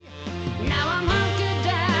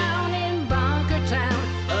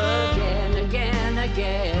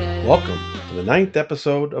Welcome to the 9th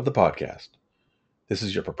episode of the podcast. This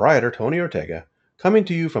is your proprietor, Tony Ortega, coming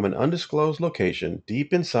to you from an undisclosed location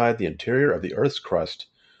deep inside the interior of the Earth's crust,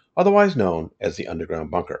 otherwise known as the underground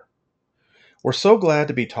bunker. We're so glad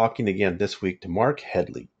to be talking again this week to Mark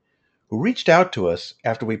Headley, who reached out to us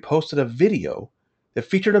after we posted a video that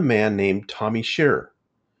featured a man named Tommy Shearer.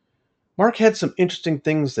 Mark had some interesting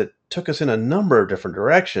things that took us in a number of different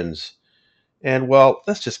directions, and well,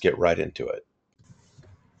 let's just get right into it.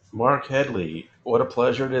 Mark Headley, what a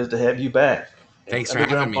pleasure it is to have you back. Thanks for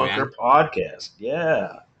having Underground me, man. Bunker podcast.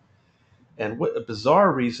 Yeah. And what a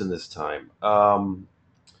bizarre reason this time.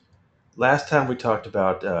 Last time we talked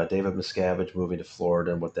about David Miscavige moving to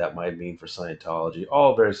Florida and what that might mean for Scientology.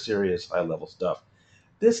 All very serious, high level stuff.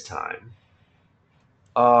 This time,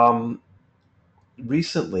 um,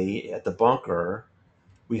 recently at the bunker,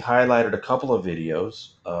 we highlighted a couple of videos.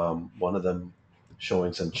 One of them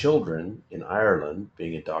showing some children in Ireland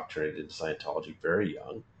being indoctrinated into Scientology very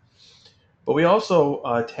young. But we also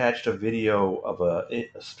attached a video of a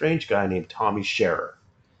strange guy named Tommy Shearer.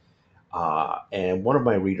 And one of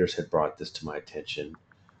my readers had brought this to my attention.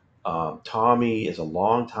 Tommy is a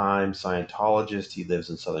longtime Scientologist. He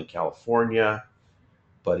lives in Southern California,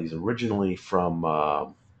 but he's originally from,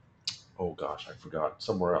 oh gosh, I forgot,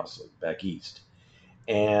 somewhere else, back east.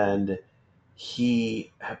 And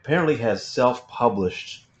he apparently has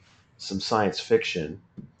self-published some science fiction.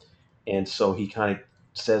 And so he kind of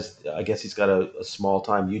says, I guess he's got a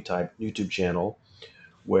small-time YouTube channel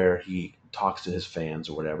where he talks to his fans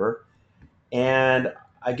or whatever. And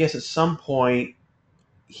I guess at some point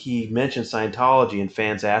he mentioned Scientology and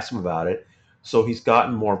fans asked him about it. So he's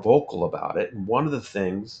gotten more vocal about it. And one of the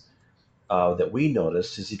things that we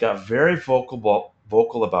noticed is he got very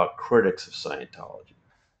vocal about critics of Scientology.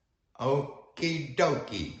 Okie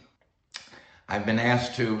dokie. I've been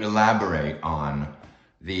asked to elaborate on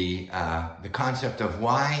the concept of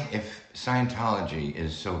why, if Scientology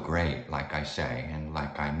is so great, like I say, and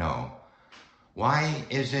like I know, why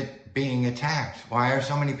is it being attacked? Why are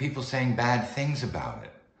so many people saying bad things about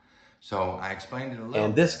it? So I explained it a little.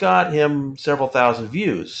 And this got him several thousand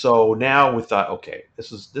views. So now we thought, okay,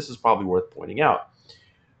 this is probably worth pointing out.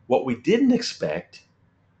 What we didn't expect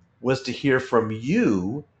was to hear from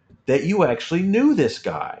you that you actually knew this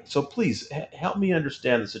guy. So please help me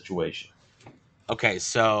understand the situation. Okay,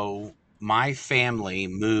 so my family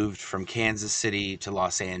moved from Kansas City to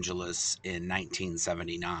Los Angeles in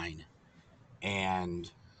 1979. And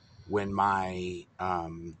when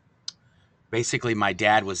basically my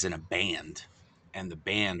dad was in a band and the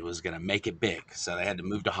band was going to make it big. So they had to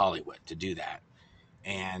move to Hollywood to do that.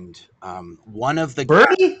 And one of the guys,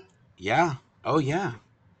 Bernie? yeah. Oh, yeah.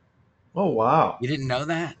 Oh, wow. You didn't know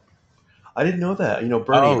that? I didn't know that. You know,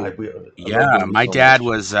 Bernie, Oh, I love yeah. Bernie so much. My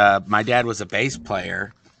dad was a bass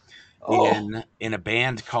player Oh, in a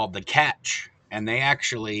band called The Catch, and they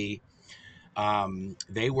actually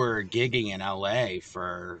they were gigging in LA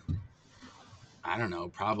for, I don't know,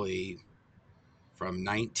 probably from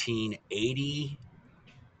 1980,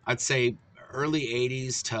 I'd say early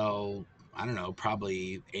 80s till, I don't know,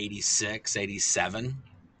 probably 86, 87.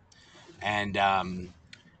 And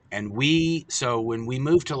so when we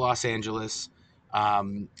moved to Los Angeles,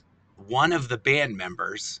 one of the band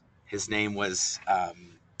members, his name was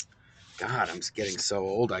God, I'm getting so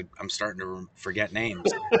old. I'm starting to forget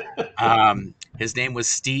names. His name was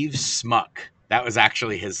Steve Smuck. That was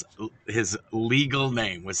actually his legal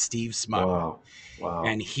name was Steve Smuck, wow. Wow.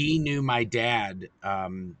 and he knew my dad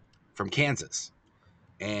from Kansas,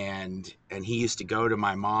 and he used to go to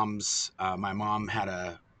my mom's. My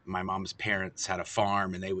mom's parents had a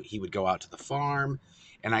farm, and he would go out to the farm,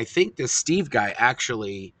 and I think this Steve guy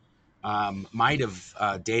actually might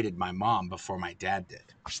have dated my mom before my dad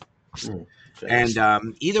did.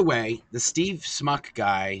 And either way, the Steve Smuck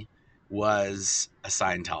guy was a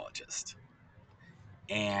Scientologist.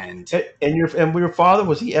 And And your father,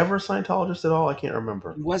 was he ever a Scientologist at all? I can't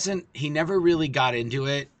remember. he never really got into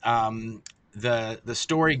it. The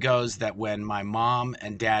story goes that when my mom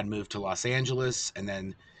and dad moved to Los Angeles, and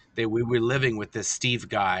then we were living with this Steve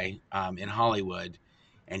guy in Hollywood,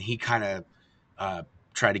 and he kind of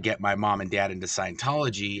tried to get my mom and dad into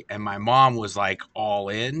Scientology, and my mom was like all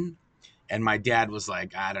in. And my dad was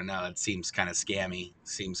like, I don't know, it seems kind of scammy.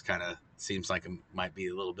 Seems like it might be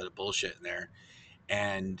a little bit of bullshit in there.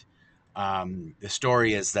 And the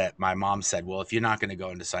story is that my mom said, well, if you're not going to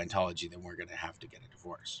go into Scientology, then we're going to have to get a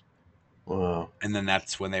divorce. Wow. And then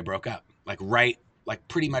that's when they broke up. Like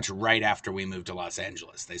pretty much right after we moved to Los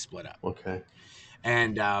Angeles, they split up. Okay.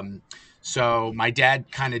 And So my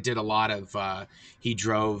dad kind of did a lot of. He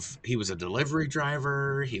was a delivery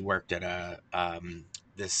driver. He worked at a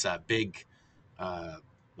this big uh,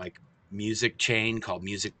 like music chain called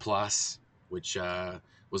Music Plus, which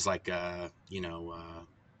was like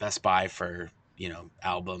Best Buy for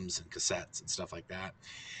albums and cassettes and stuff like that.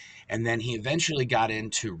 And then he eventually got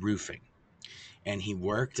into roofing, and he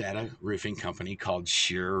worked at a roofing company called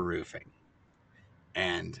Sheer Roofing.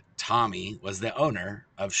 And Tommy was the owner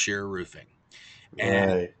of Sheer Roofing.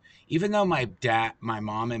 And Right. even though my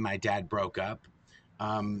mom and my dad broke up,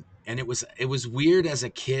 and it was weird as a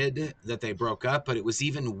kid that they broke up, but it was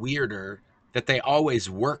even weirder that they always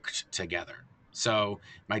worked together. So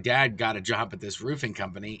my dad got a job at this roofing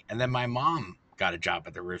company, and then my mom got a job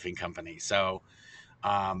at the roofing company. So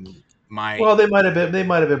my Well, they might have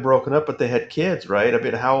been broken up, but they had kids, right? I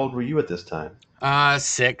mean, how old were you at this time?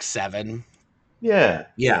 6, 7, Yeah,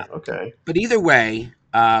 yeah. yeah, okay. But either way,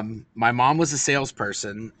 my mom was a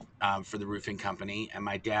salesperson for the roofing company, and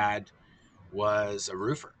my dad was a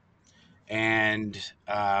roofer. And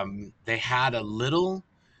they had a little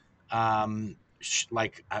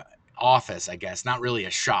like office, I guess, not really a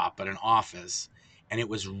shop, but an office. And it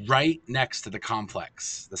was right next to the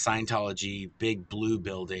complex, the Scientology big blue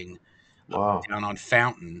building Wow. down on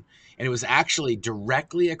Fountain. And it was actually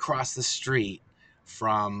directly across the street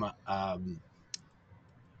from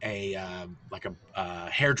a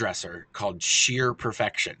hairdresser called Sheer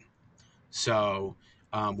Perfection. So,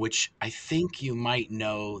 which I think you might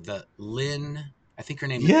know the Lynn. I think her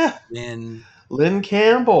name is Yeah, Lynn Lynn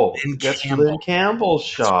Campbell. Lynn That's Lynn Campbell. Campbell's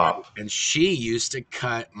That's right. shop. And she used to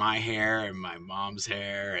cut my hair and my mom's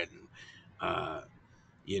hair and uh,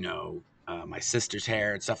 my sister's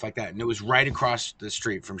hair and stuff like that. And it was right across the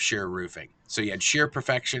street from Sheer Roofing. So you had Sheer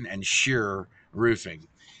Perfection and Sheer Roofing.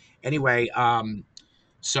 Anyway,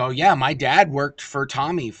 so yeah, my dad worked for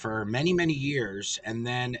Tommy for many, many years, and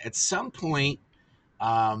then at some point,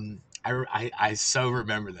 I so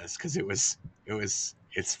remember this because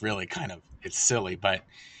it's really kind of it's silly, but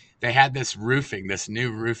they had this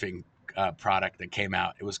new roofing product that came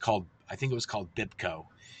out. I think it was called Bipco,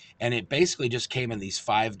 and it basically just came in these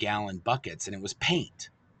 5-gallon buckets, and it was paint.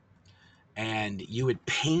 And you would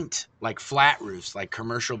paint like flat roofs, like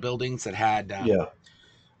commercial buildings that had Yeah.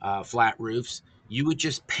 flat roofs. You would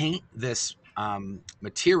just paint this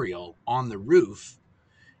material on the roof,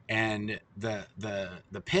 and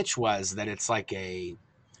the pitch was that it's like a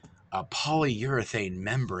polyurethane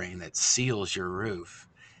membrane that seals your roof,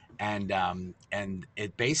 and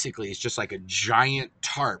it basically is just like a giant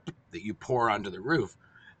tarp that you pour onto the roof,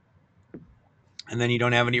 and then you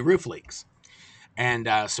don't have any roof leaks. And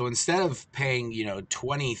so instead of paying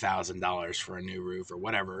 $20,000 for a new roof or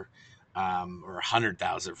whatever, or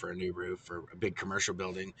 100,000 for a new roof for a big commercial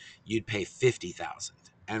building, you'd pay 50,000,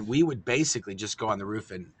 and we would basically just go on the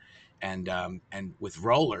roof and with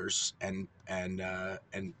rollers and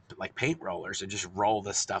like paint rollers and just roll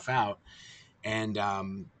this stuff out. And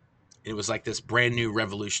it was like this brand new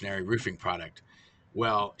revolutionary roofing product.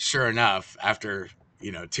 Well, sure enough, after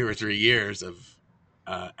 2 or 3 years of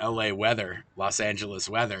LA weather, Los Angeles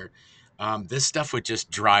weather, this stuff would just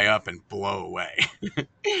dry up and blow away.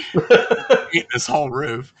 This whole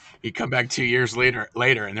roof, you come back 2 years later,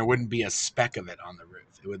 and there wouldn't be a speck of it on the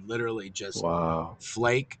roof. It would literally just Wow.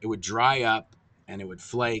 flake. It would dry up, and it would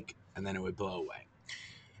flake, and then it would blow away.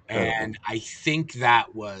 Incredible. And I think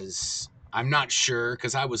that was, I'm not sure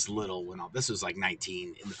because I was little when all this was like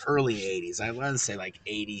 19 in the early 80s. I want to say like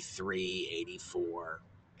 83, 84,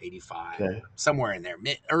 85, Okay. somewhere in there,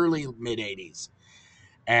 early mid 80s.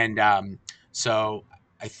 And so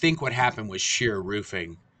I think what happened was Sheer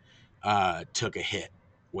Roofing took a hit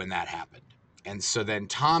when that happened. And so then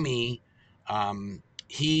Tommy,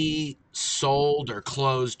 he sold or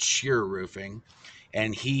closed Sheer Roofing,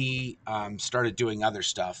 and he started doing other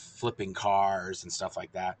stuff, flipping cars and stuff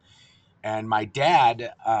like that. And my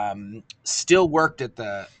dad still worked at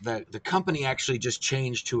the company. Actually, just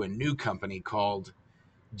changed to a new company called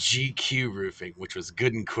GQ Roofing, which was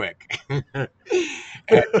good and quick.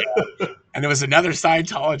 and, and there was another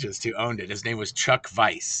Scientologist who owned it. His name was Chuck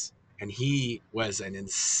Weiss, and he was an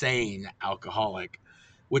insane alcoholic,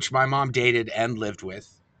 which my mom dated and lived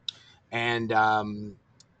with. And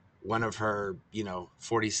one of her,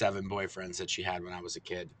 47 boyfriends that she had when I was a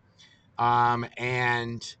kid.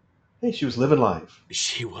 And Hey, she was living life.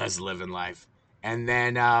 she was living life. And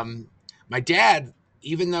then my dad,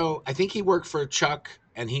 even though I think he worked for Chuck,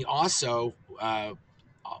 and he also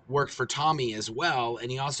worked for Tommy as well,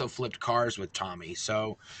 and he also flipped cars with Tommy.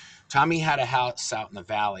 So Tommy had a house out in the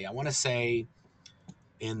valley. I want to say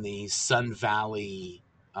in the Sun Valley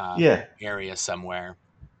Yeah. area somewhere.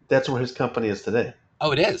 That's where his company is today.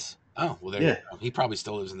 Oh, it is. Oh, well, there you Yeah, go. He probably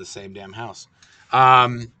still lives in the same damn house.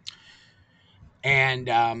 Um, and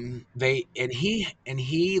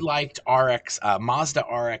he liked RX Mazda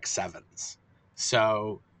RX-7s.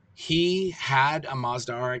 So he had a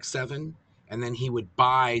Mazda RX-7, and then he would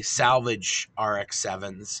buy salvage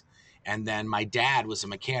RX-7s. And then my dad was a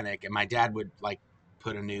mechanic, and my dad would like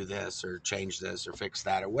put a new this or change this or fix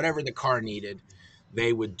that or whatever the car needed.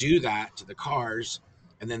 They would do that to the cars,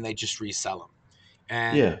 and then they just resell them.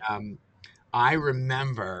 And yeah. I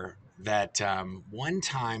remember that one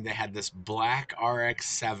time they had this black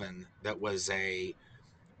RX-7 that was the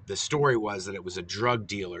story was that it was a drug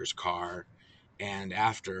dealer's car. And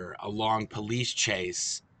after a long police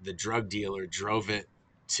chase, the drug dealer drove it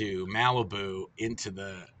to Malibu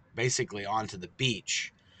basically onto the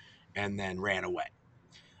beach and then ran away.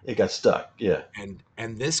 It got stuck. Yeah. And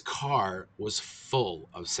this car was full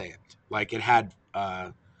of sand. Like it had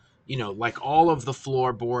like all of the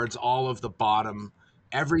floorboards, all of the bottom,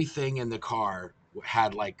 everything in the car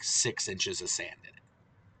had like 6 inches of sand in it.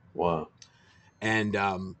 Wow. And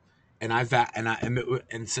and I've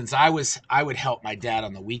and since I would help my dad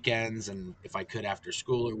on the weekends, and if I could after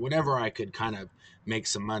school or whatever I could kind of make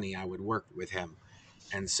some money, I would work with him.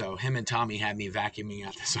 And so him and Tommy had me vacuuming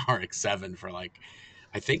out this RX-7 for like,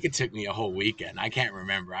 I think it took me a whole weekend. I can't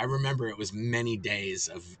remember. I remember it was many days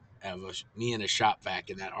of me in a shop vac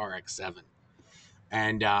in that RX-7.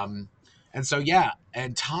 And so yeah,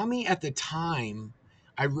 and Tommy at the time,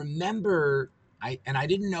 I remember I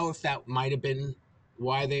didn't know if that might have been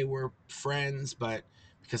why they were friends, but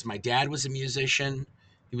because my dad was a musician,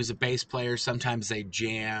 he was a bass player. Sometimes they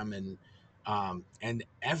jam, and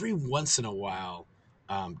every once in a while,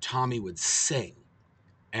 Tommy would sing,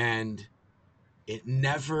 and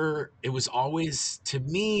it was always, to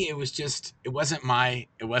me, it was just, it wasn't my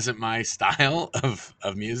style of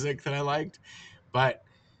music that I liked, but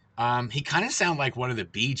he kind of sounded like one of the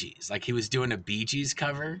Bee Gees, like he was doing a Bee Gees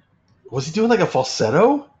cover. Was he doing like a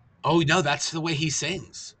falsetto? Oh no, that's the way he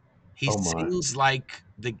sings. He Oh my. sings like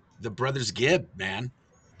the Brothers Gibb, man.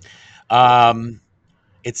 Um,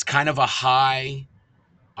 it's kind of a high,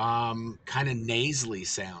 kind of nasally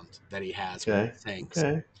sound that he has when he Okay. sings.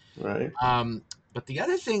 Okay. Right. But the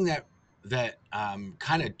other thing that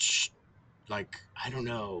kind of like, I don't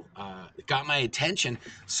know, it got my attention.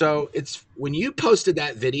 So it's when you posted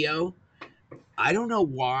that video, I don't know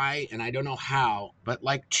why and I don't know how, but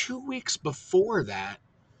like 2 weeks before that,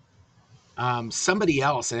 somebody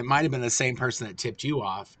else, and it might have been the same person that tipped you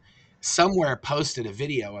off, somewhere posted a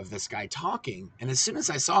video of this guy talking. And as soon as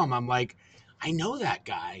I saw him, I'm like, I know that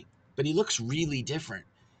guy, but he looks really different.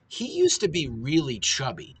 He used to be really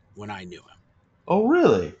chubby when I knew him. Oh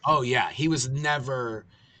really? Oh, yeah. He was,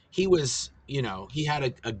 he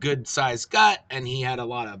had a good sized gut and he had a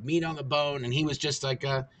lot of meat on the bone. And he was just like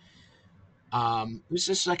he was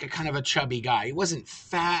just like a kind of a chubby guy. He wasn't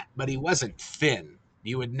fat, but he wasn't thin. Right.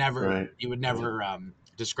 You would Right. never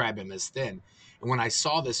describe him as thin. And when I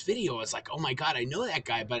saw this video, I was like, oh my God, I know that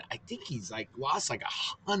guy, but I think he's like lost like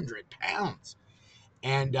 100 pounds.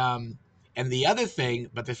 And the other thing,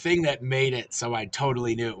 but the thing that made it so I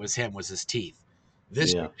totally knew it was him was his teeth.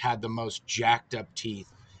 This Yeah. dude had the most jacked up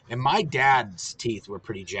teeth, and my dad's teeth were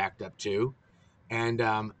pretty jacked up too. And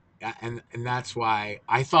that's why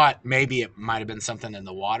I thought maybe it might have been something in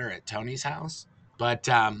the water at Tony's house. But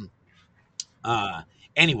uh,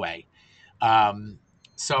 anyway, um,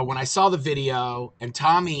 so when I saw the video, and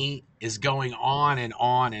Tommy is going on and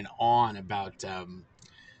on and on about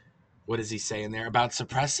what does he say in there about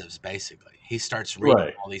suppressives? Basically, he starts reading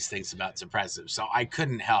Right. all these things about suppressives. So I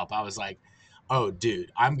couldn't help. I was like, "Oh,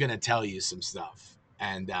 dude, I'm gonna tell you some stuff."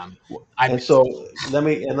 And I've And been, so let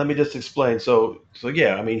me just explain. So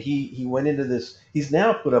yeah, I mean he went into this. He's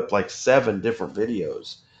now put up like 7 different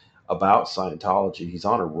videos about Scientology. He's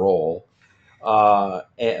on a roll.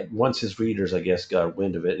 And once his readers, I guess, got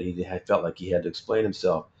wind of it, he had felt like he had to explain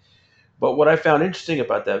himself. But what I found interesting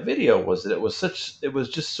about that video was that it was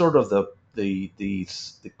just sort of the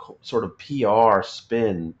sort of PR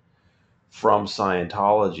spin from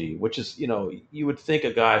Scientology, which is, you would think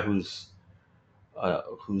a guy who's a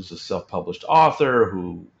self-published author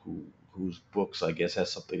whose books, I guess,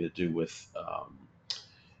 has something to do with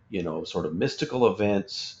sort of mystical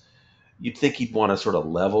events. You'd think he'd want to sort of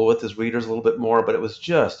level with his readers a little bit more, but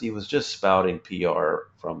he was just spouting PR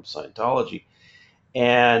from Scientology.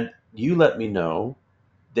 And you let me know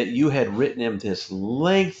that you had written him this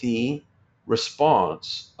lengthy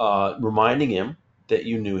response, reminding him that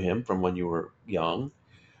you knew him from when you were young,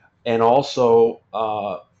 and also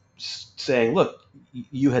saying, look,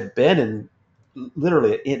 you had been in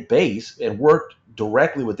literally in base and worked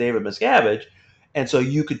directly with David Miscavige, and so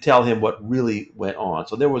you could tell him what really went on.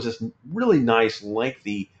 So there was this really nice,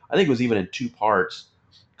 lengthy, I think it was even in two parts,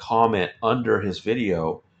 comment under his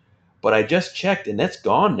video. But I just checked, and that's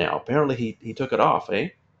gone now. Apparently, he took it off, eh?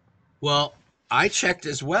 Well, I checked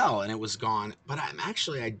as well and it was gone, but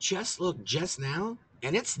I just looked just now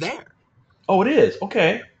and it's there. Oh, it is.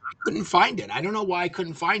 Okay. I couldn't find it. I don't know why I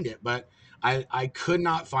couldn't find it, but I could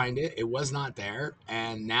not find it. It was not there,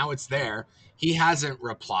 and now it's there. He hasn't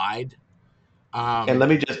replied. And Um,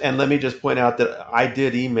 let me just point out that I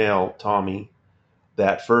did email Tommy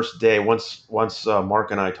that first day. Once Mark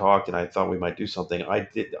and I talked, and I thought we might do something. I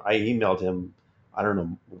emailed him. I don't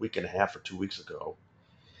know, a week and a half or 2 weeks ago,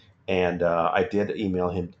 and I did email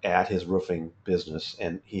him at his roofing business,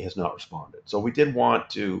 and he has not responded. So we did want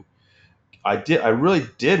to. I really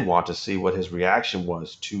did want to see what his reaction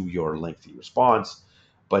was to your lengthy response,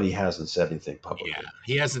 but he hasn't said anything yeah, publicly.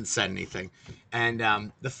 he hasn't said anything. And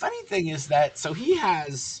the funny thing is that so he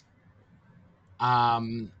has. Let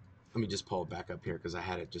me just pull it back up here because I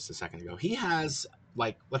had it just a second ago. He has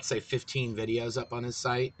like let's say 15 videos up on his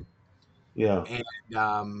site, Yeah,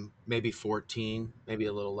 and maybe 14, maybe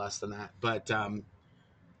a little less than that. But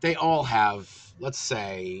they all have, let's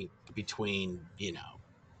say, between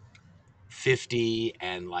 50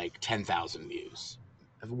 and like 10,000 views.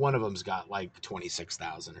 One of them's got like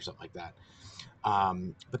 26,000 or something like that.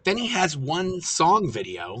 But then he has one song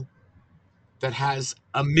video that has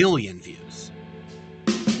 1 million views.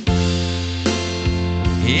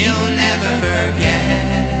 He'll never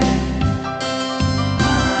forget.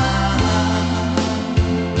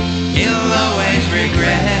 He'll always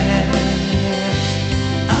regret.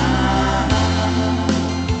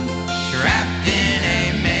 Trapped in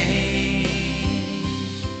a maze.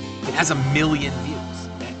 It has 1 million views,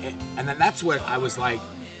 and then that's what I was like.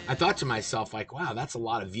 I thought to myself, like, wow, that's a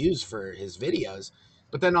lot of views for his videos.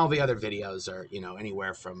 But then all the other videos are,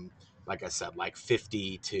 anywhere from, like I said, like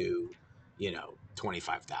 50 to,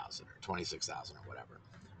 25,000 or 26,000 or whatever.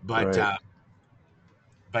 But right.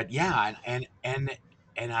 yeah,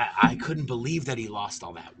 and I couldn't believe that he lost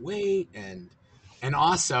all that weight, and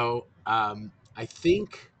also I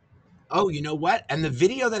think, oh, you know what? And the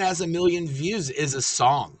video that has 1 million views is a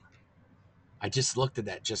song. I just looked at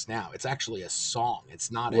that just now. It's actually a song.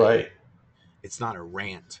 Right. It's not a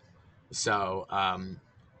rant. So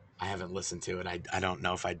I haven't listened to it. I don't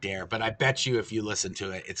know if I dare, but I bet you if you listen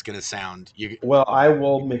to it, it's gonna sound you. Well, I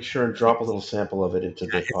will make sure and drop a little sample of it into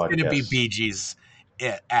the It's gonna be podcast. Bee Gees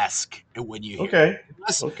esque when you hear Okay.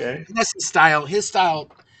 it. Okay. Unless his style. His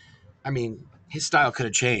style. I mean, his style could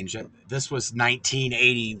have changed. This was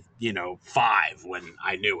 1980, 5 when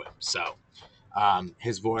I knew him. So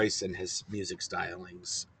his voice and his music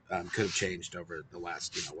stylings could have changed over the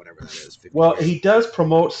last, whatever that is, 50 Well, years. he does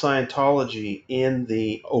promote Scientology in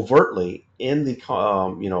the overtly in the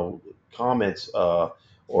comments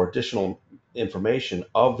or additional information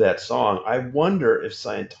of that song. I wonder if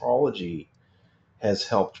Scientology has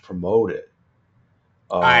helped promote it.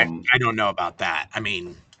 I Um, I don't know about that. I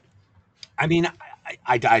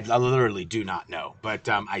literally do not know, but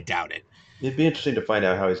I doubt it. It'd be interesting to find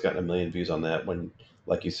out how he's gotten 1 million views on that when,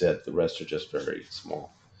 like you said, the rest are just very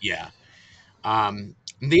small. Yeah.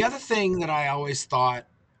 The other thing that I always thought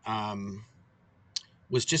um,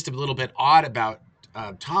 was just a little bit odd about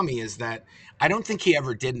Tommy is that I don't think he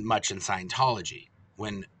ever did much in Scientology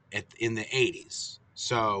in the 80s.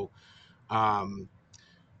 So um,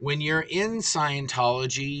 when you're in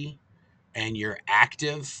Scientology and you're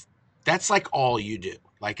active, that's like all you do.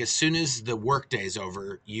 Like as soon as the workday's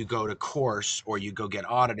over, you go to course or you go get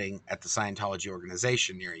auditing at the Scientology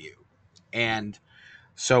organization near you. And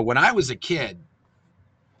so when I was a kid,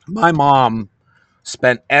 my mom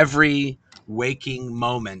spent every waking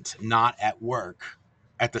moment not at work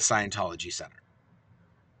at the Scientology Center.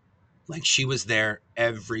 Like she was there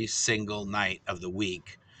every single night of the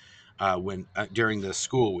week when during the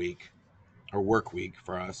school week or work week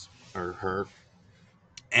for us or her.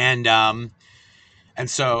 And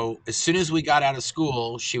so as soon as we got out of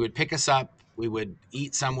school, she would pick us up. We would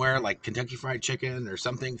eat somewhere like Kentucky Fried Chicken or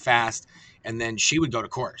something fast, and then she would go to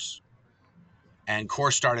course. And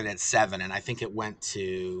course started at 7, and I think it went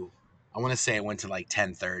to, I want to say it went to like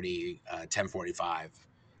 10:30, 10:45,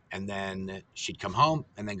 and then she'd come home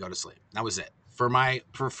and then go to sleep. That was it for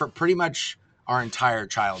pretty much our entire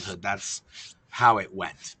childhood. That's how it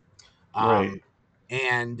went. Right. Um,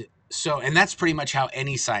 and that's pretty much how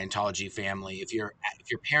any Scientology family, if your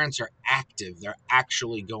parents are active, they're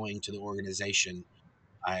actually going to the organization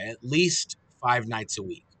at least 5 nights a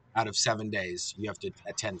week. Out of 7 days, you have to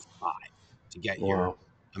attend 5 to get your Wow.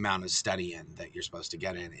 amount of study in that you're supposed to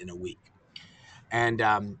get in a week. And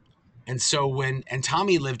so and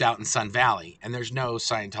Tommy lived out in Sun Valley, and there's no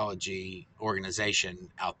Scientology organization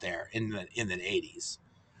out there in the 80s.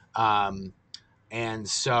 Um, and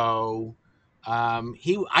so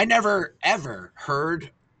I never ever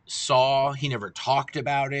heard, saw, he never talked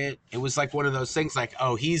about it. It was like one of those things like,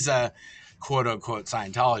 oh, he's a quote unquote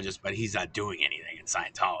Scientologist, but he's not doing anything in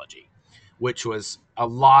Scientology, which was a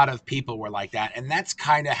lot of people were like that. And that's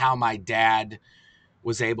kind of how my dad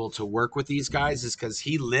was able to work with these guys, is because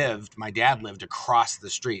my dad lived across the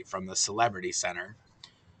street from the Celebrity Center,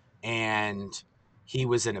 and he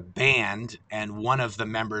was in a band, and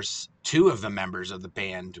two of the members of the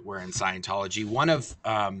band were in Scientology. One of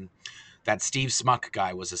that Steve Smuck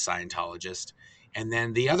guy was a Scientologist, and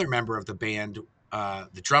then the other member of the band,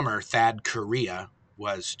 the drummer Thad Correa,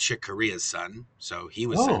 was Chick Corea's son, so he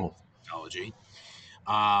was in Oh, Scientology.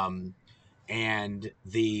 Um, and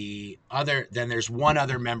then there's one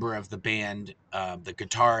other member of the band, the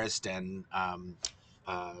guitarist and a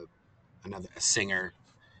singer.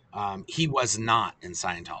 He was not in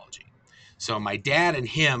Scientology. So my dad and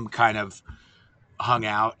him kind of hung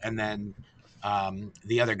out, and then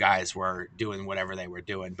the other guys were doing whatever they were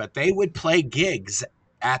doing. But they would play gigs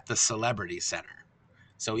at the Celebrity Center.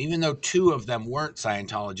 So even though two of them weren't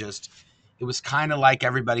Scientologists, it was kind of like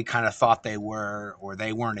everybody kind of thought they were, or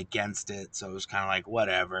they weren't against it. So it was kind of like,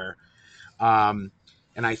 whatever. Um,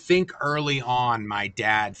 and I think early on, my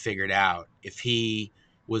dad figured out if he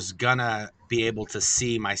was gonna be able to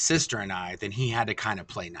see my sister and I, then he had to kind of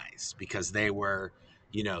play nice, because they were,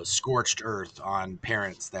 scorched earth on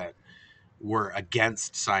parents that were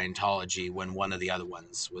against Scientology when one of the other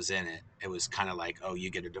ones was in it. It was kind of like, oh, you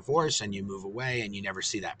get a divorce and you move away and you never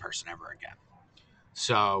see that person ever again.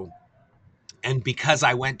 So, and because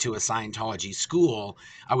I went to a Scientology school,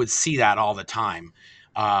 I would see that all the time.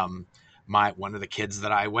 Um, one of the kids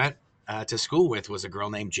that I went to school with was a girl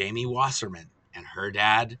named Jamie Wasserman, and her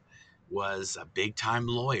dad was a big time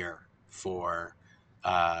lawyer for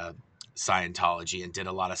uh, Scientology and did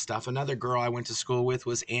a lot of stuff. Another girl I went to school with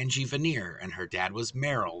was Angie Veneer, and her dad was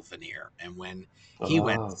Merrill Veneer. And when he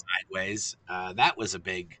went ah. sideways, that was a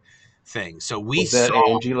big thing. So we Was that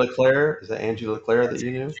saw. Angie LeClaire? Is that Angie LeClaire that That's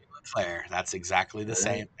you knew? Angie LeClaire. That's exactly the All right.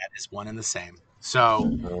 same. That is one and the same.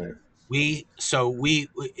 So All right.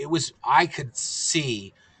 it was, I could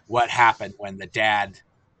see what happened when the dad,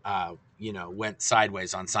 went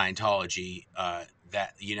sideways on Scientology,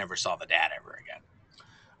 that you never saw the dad ever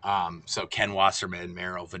again. So Ken Wasserman,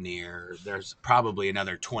 Meryl Veneer, there's probably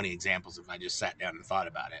another 20 examples if I just sat down and thought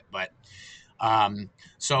about it. But um,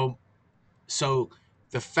 so so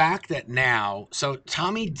the fact that now, so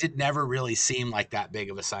Tommy did never really seem like that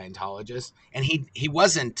big of a Scientologist, and he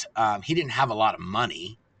wasn't, he didn't have a lot of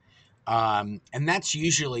money, and that's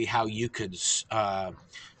usually how you could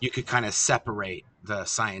kind of separate the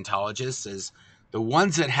Scientologists, is the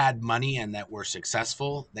ones that had money and that were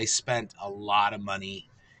successful, they spent a lot of money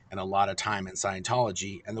and a lot of time in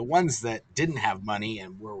Scientology, and the ones that didn't have money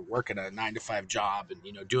and were working a 9 to 5 job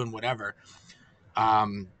and doing whatever,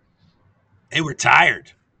 um, they were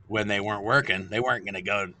tired when they weren't working. They weren't going to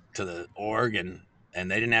go to the org, and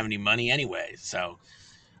they didn't have any money anyway. So,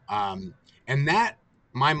 um, and that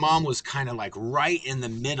my mom was kind of like right in the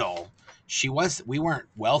middle. We weren't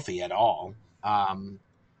wealthy at all,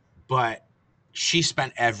 but she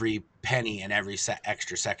spent every penny and every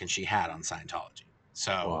extra second she had on Scientology.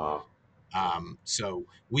 So, Wow. so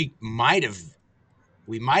we might have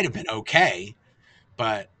been okay,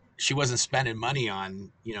 but she wasn't spending money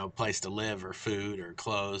on place to live or food or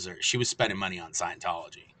clothes, or she was spending money on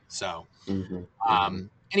Scientology. So Hmm. Hmm.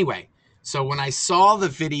 anyway, so when I saw the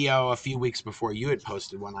video a few weeks before you had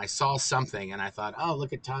posted one, I saw something and I thought, oh,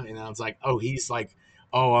 look at Tommy. And I was like, oh, he's like,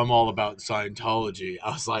 oh, I'm all about Scientology.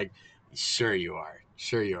 I was like, sure you are.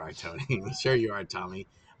 Sure you are, Tony. Sure you are, Tommy.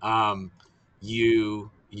 Um,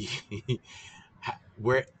 you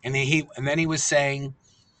where, and then he was saying,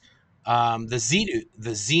 the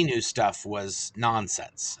Xenu stuff was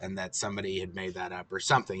nonsense, and that somebody had made that up or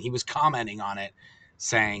something. He was commenting on it,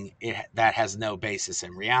 saying that has no basis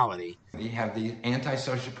in reality. You have the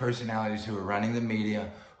antisocial personalities who are running the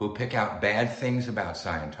media, who pick out bad things about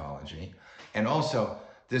Scientology. And also,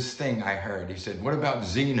 this thing I heard, he said, what about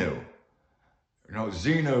Xenu?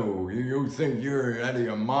 Xenu, you think you're out of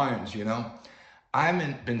your minds,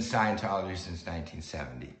 I've been Scientology since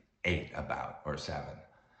 1978, about, or 7.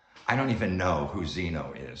 I don't even know who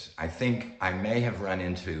Xeno is. I think I may have run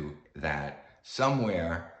into that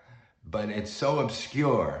somewhere, but it's so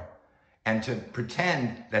obscure. And to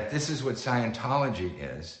pretend that this is what Scientology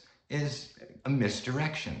is a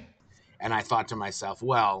misdirection. And I thought to myself,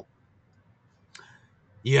 well,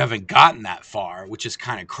 you haven't gotten that far, which is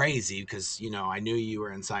kind of crazy because, I knew you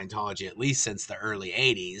were in Scientology at least since the early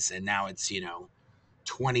 80s. And now it's,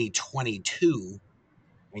 2022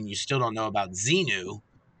 and you still don't know about Xenu.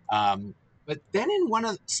 But then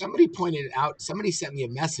in somebody sent me a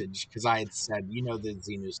message because I had said, the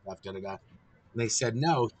Xenu stuff, da da da. And they said,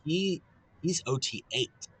 no, he's OT8.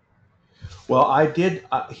 Well, I did.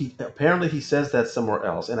 He says that somewhere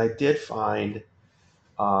else, and I did find,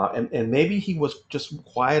 and maybe he was just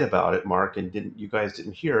quiet about it, Mark, and didn't you guys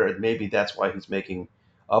didn't hear it? Maybe that's why he's making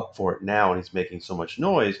up for it now, and he's making so much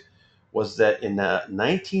noise. Was that in a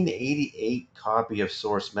 1988 copy of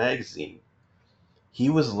Source magazine, he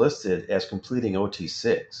was listed as completing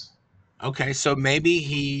OT6. Okay, so maybe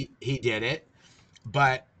he did it,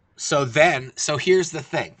 but so here's the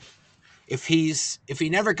thing. If he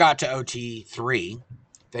never got to OT3,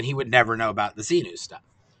 then he would never know about the Xenu stuff.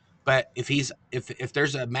 But if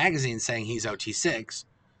there's a magazine saying he's OT6,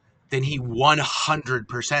 then he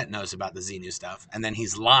 100% knows about the Xenu stuff, and then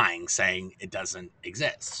he's lying saying it doesn't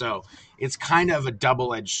exist. So it's kind of a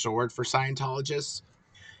double-edged sword for Scientologists.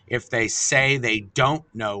 If they say they don't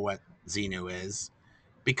know what Xenu is,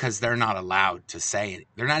 because they're not allowed to say it,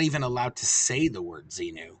 they're not even allowed to say the word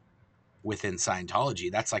Xenu within Scientology.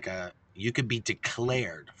 That's like you could be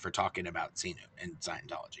declared for talking about Xenu in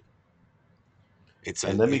Scientology. It's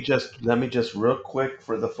And a let me just real quick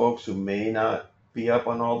for the folks who may not be up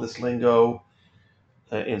on all this lingo.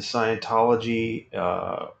 In Scientology,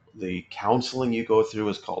 the counseling you go through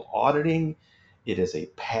is called auditing. It is a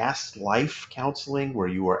past life counseling where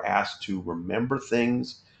you are asked to remember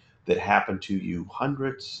things that happened to you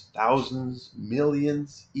hundreds, thousands,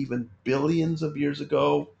 millions, even billions of years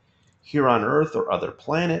ago here on Earth or other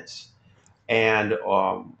planets. And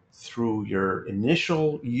through your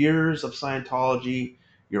initial years of Scientology,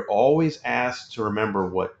 you're always asked to remember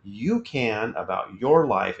what you can about your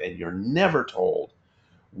life, and you're never told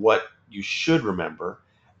what you should remember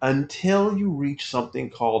until you reach something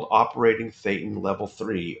called Operating Thetan Level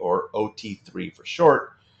 3, or OT3 for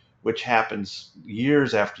short, which happens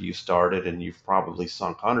years after you started and you've probably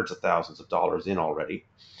sunk hundreds of thousands of dollars in already.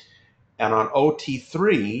 And on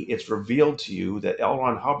OT3, it's revealed to you that L.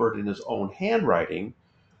 Ron Hubbard, in his own handwriting,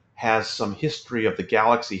 has some history of the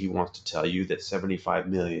galaxy he wants to tell you, that 75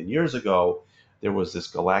 million years ago, there was this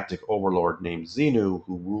galactic overlord named Xenu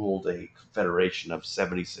who ruled a confederation of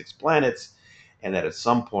 76 planets, and that at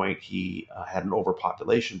some point he had an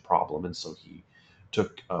overpopulation problem, and so he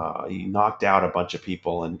knocked out a bunch of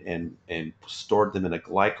people and stored them in a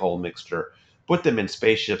glycol mixture, put them in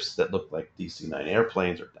spaceships that looked like DC-9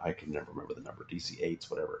 airplanes, or I can never remember the number,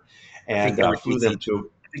 DC-8s, whatever, I think and they were flew them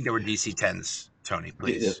to. I think they were DC-10s. Tony,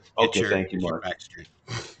 please Okay, thank you, get your Mark. facts straight.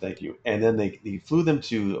 Thank you. And then they flew them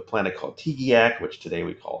to a planet called Tigiak, which today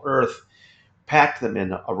we call Earth, packed them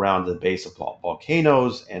in around the base of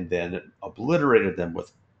volcanoes, and then obliterated them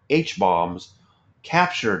with H bombs,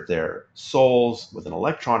 captured their souls with an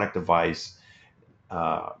electronic device.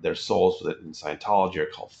 Their souls in Scientology are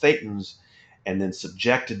called thetans, and then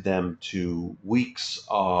subjected them to weeks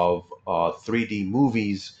of 3D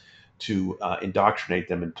movies to indoctrinate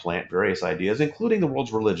them and plant various ideas, including the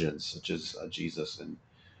world's religions, such as Jesus and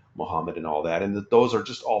Muhammad and all that. And that those are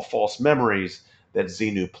just all false memories that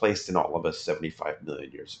Xenu placed in all of us 75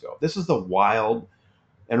 million years ago. This is the wild.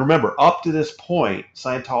 And remember, up to this point,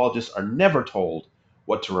 Scientologists are never told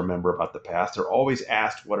what to remember about the past. They're always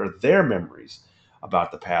asked what are their memories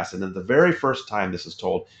about the past. And then the very first time this is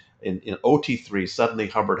told in OT3, suddenly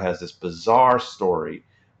Hubbard has this bizarre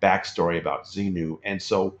backstory about Xenu. And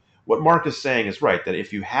so what Mark is saying is right, that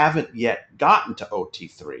if you haven't yet gotten to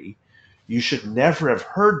OT3, you should never have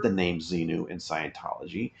heard the name Xenu in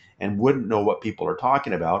Scientology and wouldn't know what people are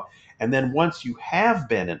talking about. And then once you have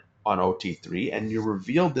been on OT3 and you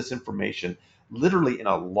revealed this information literally in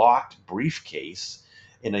a locked briefcase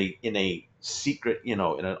in a secret, in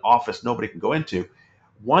an office nobody can go into,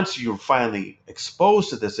 once you're finally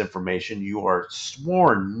exposed to this information, you are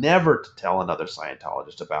sworn never to tell another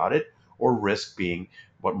Scientologist about it or risk being,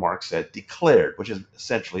 what Mark said, declared, which is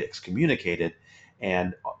essentially excommunicated,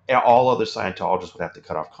 and all other Scientologists would have to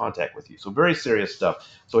cut off contact with you. So very serious stuff.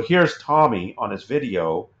 So here's Tommy on his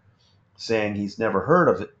video saying he's never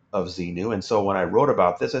heard of Xenu. And so when I wrote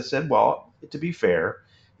about this, I said, well, to be fair,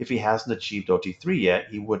 if he hasn't achieved OT3 yet,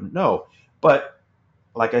 he wouldn't know. But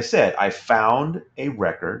like I said, I found a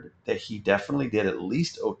record that he definitely did at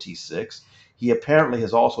least OT6. He apparently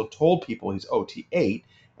has also told people he's OT8.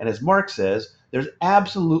 And as Mark says, there's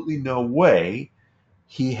absolutely no way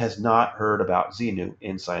he has not heard about Xenu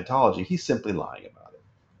in Scientology. He's simply lying about it.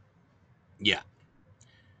 Yeah.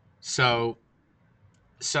 So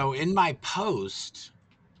in my post,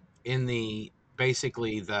 in the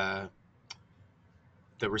basically the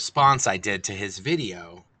response I did to his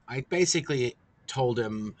video, I basically told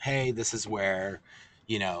him, "Hey, this is where,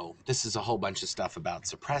 this is a whole bunch of stuff about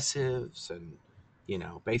suppressives and,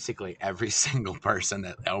 basically every single person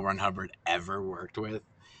that L. Ron Hubbard ever worked with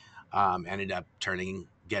ended up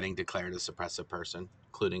getting declared a suppressive person,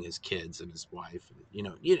 including his kids and his wife,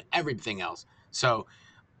 and everything else. So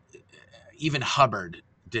even Hubbard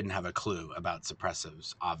didn't have a clue about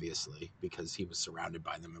suppressives, obviously, because he was surrounded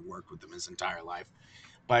by them and worked with them his entire life.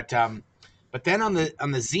 But then on the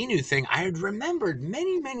Xenu thing, I had remembered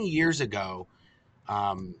many years ago.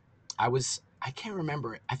 Um, I can't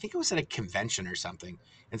remember. I think it was at a convention or something,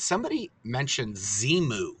 and somebody mentioned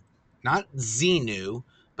Zemu, not Xenu,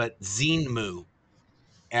 but Xenmu,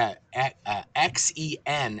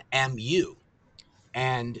 Xenmu,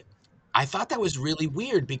 and I thought that was really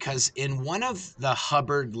weird because in one of the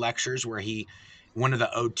Hubbard lectures one of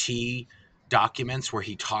the OT documents where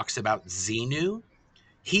he talks about Xenu,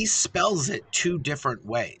 he spells it two different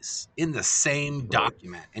ways in the same Right.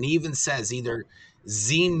 document, and he even says either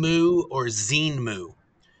Xemu or Xenmu.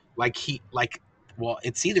 Well,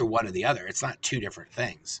 it's either one or the other. It's not two different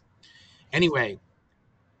things. Anyway,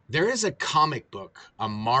 there is a comic book, a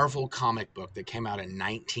Marvel comic book that came out in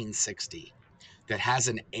 1960 that has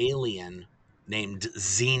an alien named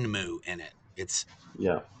Xenmu in it.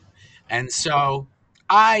 Yeah. And so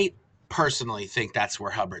I personally think that's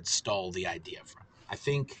where Hubbard stole the idea from. I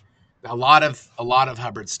think a lot of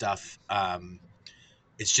Hubbard stuff,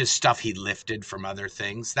 it's just stuff he lifted from other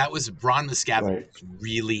things. That was Ron Miscavige Right. was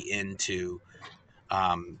really into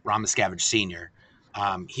Ron Miscavige Sr.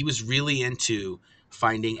 He was really into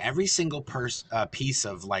finding every single piece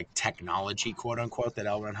of like technology, quote unquote, that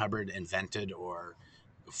L. Ron Hubbard invented or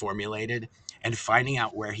formulated, and finding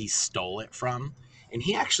out where he stole it from. And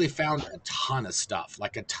he actually found a ton of stuff,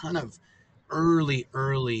 like a ton of early,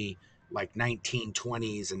 like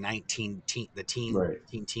 1920s and the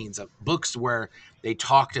Right. teens of books where they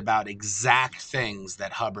talked about exact things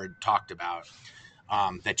that Hubbard talked about,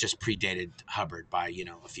 that just predated Hubbard by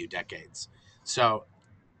a few decades. So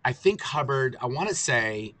I think Hubbard. I want to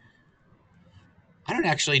say I don't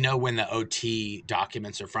actually know when the OT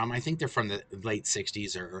documents are from. I think they're from the late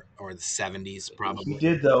 '60s or the '70s, He probably.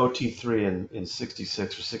 did the OT3 in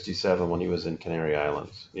 '66 or '67 when he was in Canary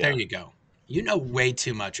Islands. There Yeah. you go. You know way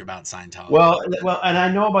too much about Scientology. Well, and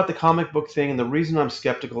I know about the comic book thing, and the reason I'm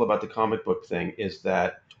skeptical about the comic book thing is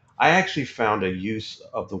that I actually found a use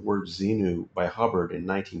of the word Xenu by Hubbard in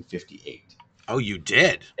 1958. Oh, you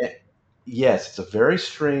did? Eh, Yes, it's a very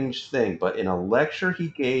strange thing, but in a lecture he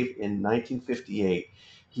gave in 1958,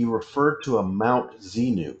 he referred to a Mount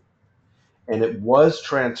Xenu, and it was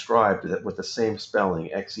transcribed with the same spelling,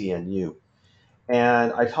 Xenu.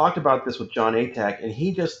 And I talked about this with John Atack, and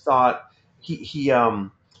he just thought he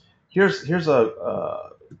here's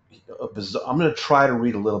a bizarre, I'm going to try to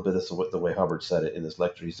read a little bit of this the way Hubbard said it in this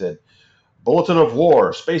lecture. He said, "Bulletin of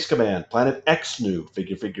War, Space Command, Planet Xenu,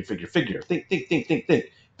 figure, think, figure."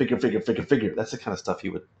 That's the kind of stuff he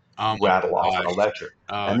would Oh my rattle off in a gosh. lecture.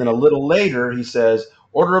 Oh And then a little later, he says,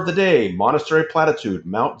 "Order of the day, Monastery Platitude,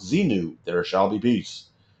 Mount Xenu, there shall be peace."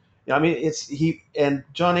 I mean, it's he and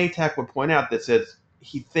John Atack would point out that says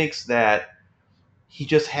he thinks that he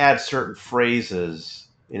just had certain phrases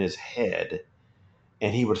in his head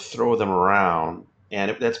and he would throw them around.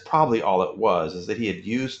 And that's probably all it was, is that he had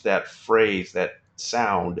used that phrase, that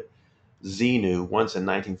sound, Xenu, once in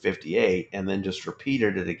 1958, and then just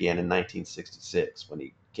repeated it again in 1966 when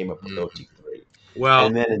he came up with mm. OT3. Well,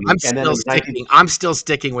 And then in I'm and then still in 19, sticking. I'm still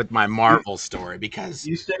sticking with my you, Marvel story because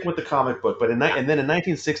you stick with the comic book, but yeah, and then in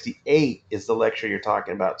 1968 is the lecture you're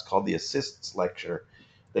talking about. It's called the Assists lecture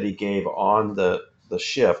that he gave on the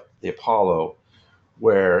ship, the Apollo,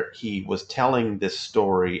 where he was telling this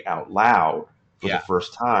story out loud for the yeah,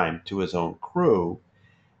 first time to his own crew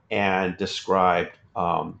and described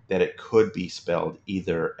that it could be spelled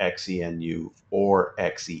either Xenu or yeah.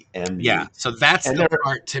 Xemu. So that's And the there,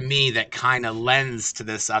 part to me that kind of lends to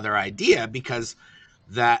this other idea because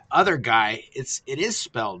that other guy, it is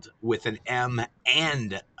spelled with an M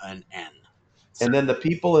and an N. So and then the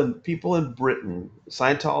people in Britain,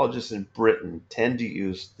 Scientologists in Britain, tend to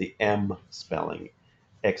use the M spelling,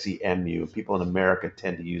 Xemu. People in America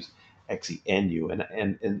tend to use Xenu,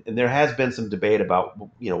 and there has been some debate about,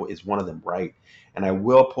 is one of them right? And I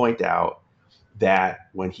will point out that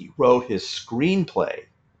when he wrote his screenplay,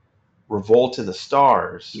 Revolt in the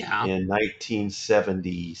Stars, yeah, in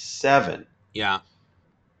 1977, yeah.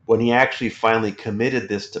 when he actually finally committed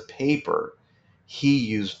this to paper, he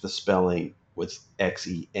used the spelling with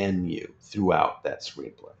Xenu throughout that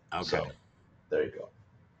screenplay. Okay. So there you go.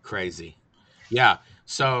 Crazy. Yeah.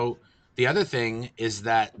 So the other thing is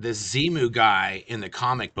that this Zemu guy in the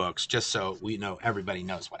comic books, just so we know, everybody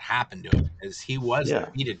knows what happened to him, is he was Yeah,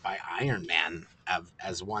 defeated by Iron Man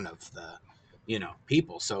as one of the,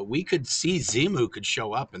 people. So we could see Zemu could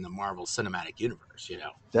show up in the Marvel Cinematic Universe.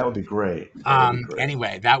 that would be great. That would be great.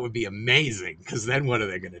 Anyway, that would be amazing because then what are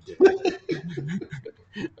they going to do?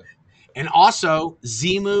 And also,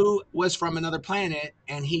 Zemu was from another planet,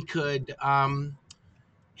 and he could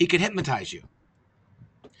hypnotize you.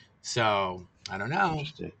 So I don't know.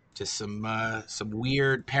 Interesting. Just some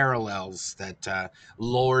weird parallels that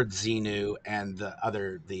Lord Xenu and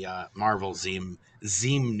the Marvel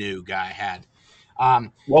Xemnu guy had.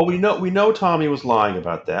 Um, Well, we know Tommy was lying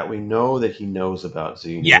about that. We know that he knows about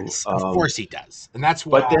Xenu. yes, of course he does, and that's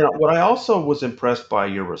But why. then what I also was impressed by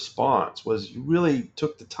your response was you really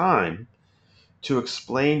took the time to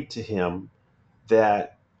explain to him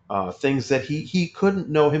that things that he couldn't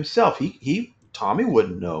know himself. He Tommy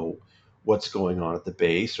wouldn't know what's going on at the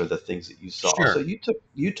base or the things that you saw. So Sure,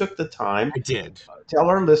 you took the time. I did. Tell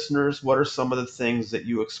our listeners what are some of the things that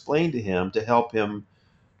you explained to him to help him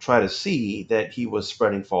try to see that he was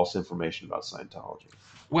spreading false information about Scientology.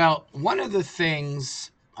 Well, one of the things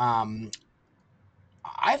I've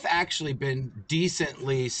actually been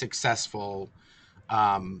decently successful.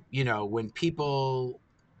 When people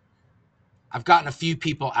I've gotten a few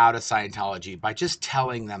people out of Scientology by just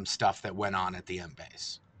telling them stuff that went on at the M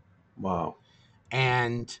base. Wow.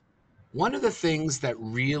 And one of the things that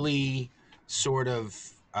really sort of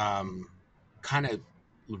kind of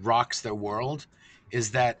rocks their world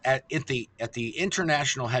is that at the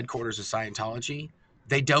international headquarters of Scientology,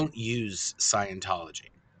 they don't use Scientology.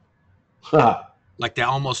 Like they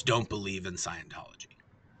almost don't believe in Scientology.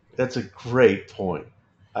 That's a great point.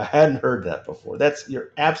 I hadn't heard that before.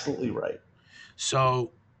 You're absolutely right.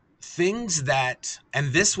 So things that,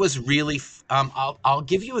 and this was really, I'll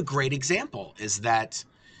give you a great example. Is that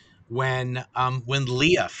when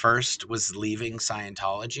Leah first was leaving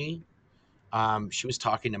Scientology, she was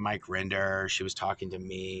talking to Mike Rinder, she was talking to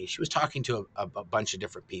me, she was talking to a bunch of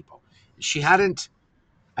different people. She hadn't,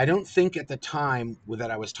 I don't think at the time that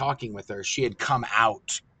I was talking with her, she had come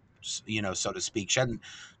out, so to speak. She hadn't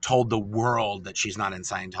told the world that she's not in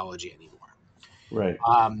Scientology anymore. Right.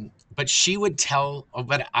 But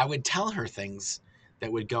but I would tell her things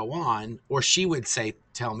that would go on, or she would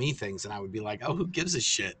tell me things, and I would be like, "Oh, who gives a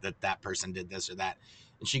shit that that person did this or that?"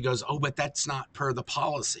 And she goes, "Oh, but that's not per the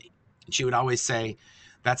policy." And she would always say,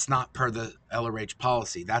 "That's not per the LRH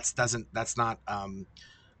policy. That's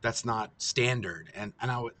not standard." And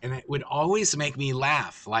it would always make me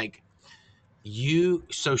laugh, like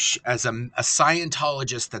as a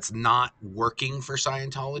Scientologist that's not working for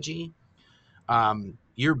Scientology,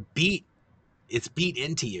 you're beat it's beat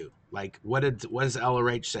into you. Like what does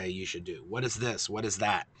LRH say you should do? What is this? What is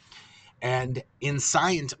that? And within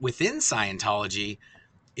Scientology,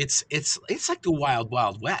 it's like the wild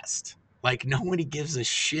wild west. Like nobody gives a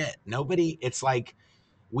shit. Nobody. It's like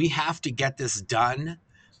we have to get this done,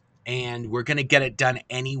 and we're going to get it done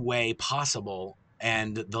any way possible.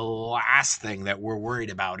 And the last thing that we're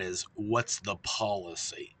worried about is what's the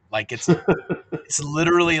policy. Like it's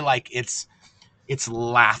literally like it's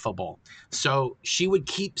laughable. So she would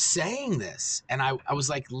keep saying this. And I was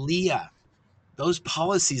like, Leah, those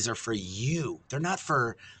policies are for you. They're not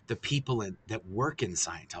for the people that work in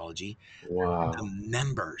Scientology. They're for Wow. the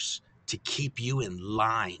members to keep you in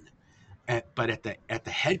line. But at the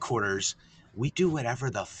headquarters, we do whatever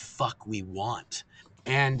the fuck we want.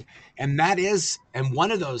 And and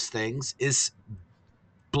one of those things is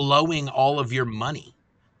blowing all of your money.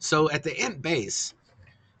 So at the Imp base,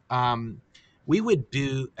 um, we would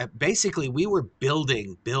do basically we were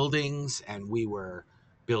building buildings, and we were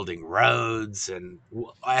building roads, and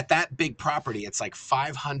at that big property it's like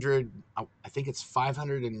 500, I think it's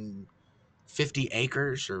 550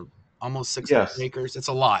 acres or almost 600 Yes. acres. It's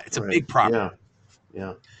a lot. It's a Right. big property. Yeah.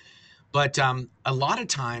 Yeah. But a lot of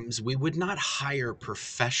times we would not hire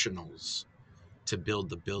professionals to build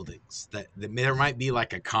the buildings. That there might be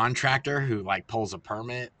like a contractor who like pulls a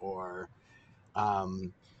permit, or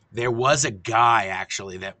um, there was a guy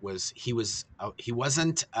actually he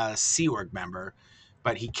wasn't a Sea Org member,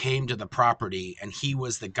 but he came to the property, and he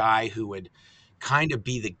was the guy who would kind of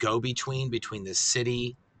be the between the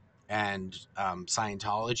city and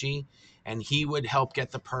Scientology, and he would help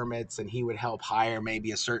get the permits, and he would help hire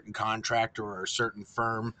maybe a certain contractor or a certain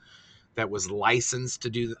firm that was licensed to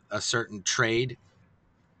do a certain trade,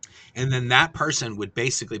 and then that person would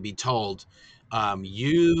basically be told,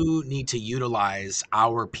 You need to utilize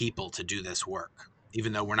our people to do this work,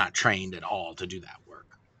 even though we're not trained at all to do that work.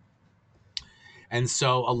 And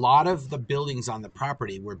so a lot of the buildings on the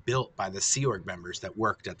property were built by the Sea Org members that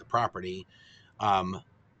worked at the property,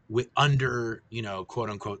 with under, quote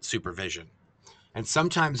unquote supervision. And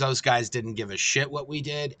sometimes those guys didn't give a shit what we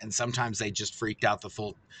did, and sometimes they just freaked out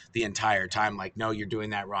the entire time, like, no, you're doing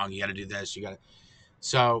that wrong. You got to do this. You got to.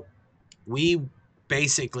 So we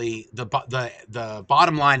basically the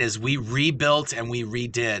bottom line is we rebuilt and we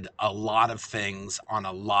redid a lot of things on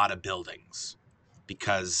a lot of buildings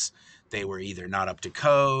because they were either not up to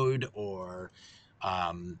code, or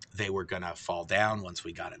they were gonna fall down once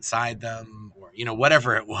we got inside them, or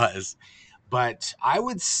whatever it was. But I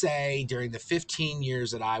would say during the 15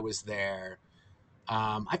 years that I was there,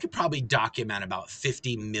 I could probably document about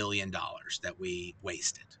 $50 million that we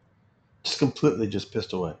wasted. Just completely just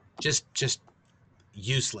pissed away. Just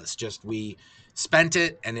useless. Just we spent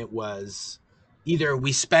it, and it was either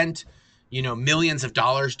we spent millions of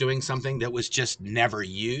dollars doing something that was just never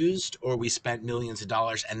used, or we spent millions of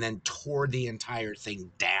dollars and then tore the entire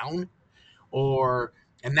thing down. Or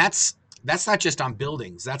and that's not just on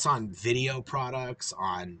buildings, that's on video products,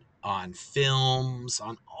 on films,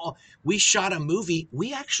 on all. We shot a movie.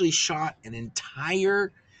 We actually shot an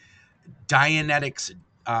entire Dianetics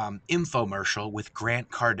infomercial with Grant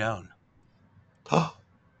Cardone.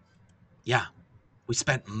 Yeah, we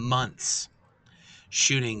spent months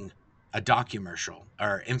shooting a documercial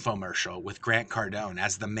or infomercial with Grant Cardone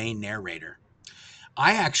as the main narrator.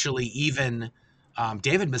 I actually even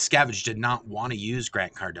David Miscavige did not want to use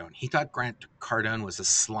Grant Cardone. He thought Grant Cardone was a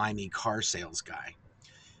slimy car sales guy,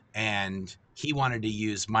 and he wanted to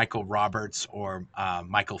use Michael Roberts or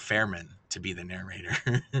Michael Fairman to be the narrator.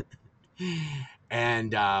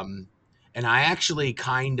 and and I actually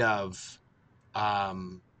kind of I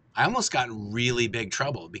almost got in really big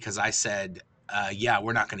trouble because I said, yeah,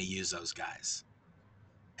 we're not going to use those guys.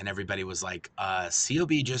 And everybody was like,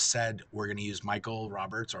 COB just said we're going to use Michael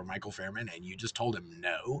Roberts or Michael Fairman, and you just told him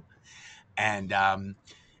no. And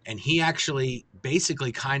he actually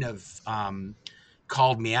basically kind of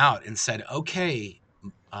called me out and said, okay,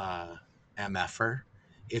 MFer,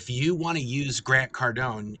 if you want to use Grant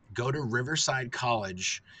Cardone, go to Riverside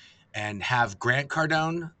College and have Grant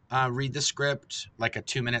Cardone read the script, like a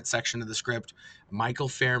 2-minute section of the script, Michael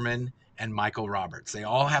Fairman and Michael Roberts. They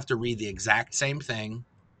all have to read the exact same thing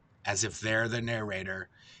as if they're the narrator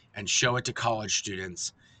and show it to college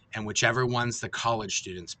students. And whichever ones the college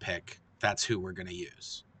students pick, that's who we're going to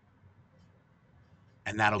use.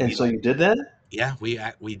 And that'll And be so like, you did that? yeah,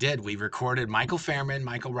 we did. We recorded Michael Fairman,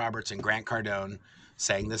 Michael Roberts, and Grant Cardone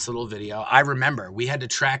saying this little video. I remember we had to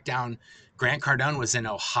track down, Grant Cardone was in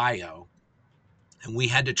Ohio, and we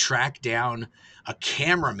had to track down a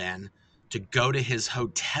cameraman to go to his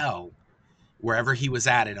hotel wherever he was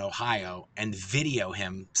at in Ohio and video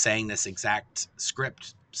him saying this exact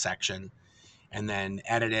script section, and then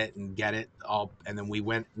edit it and get it all. And then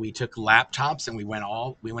we took laptops and we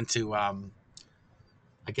went to,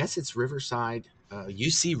 I guess it's Riverside,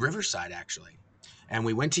 UC Riverside actually. And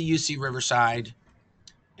we went to UC Riverside,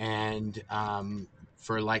 and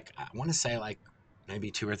for like, I want to say like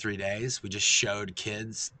maybe 2 or 3 days, we just showed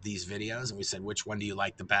kids these videos and we said, which one do you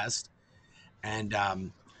like the best? And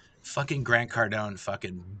fucking Grant Cardone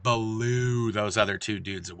fucking blew those other two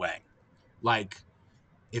dudes away. Like,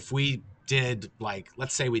 if we did, like,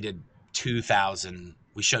 let's say we did 2,000,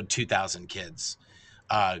 we showed 2,000 kids.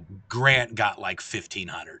 Grant got like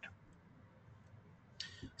 1,500.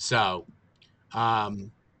 So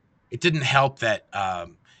it didn't help that,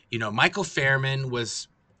 Michael Fairman was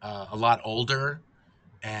a lot older,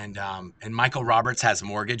 and Michael Roberts has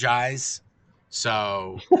mortgage eyes.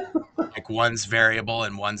 So, like, one's variable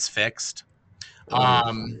and one's fixed. Oh, that's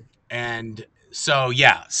funny. And so,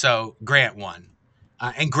 yeah, so Grant won.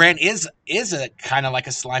 And Grant is a kind of like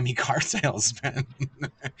a slimy car salesman.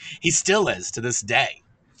 He still is to this day.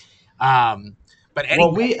 But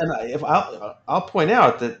Well, anyway, if I'll point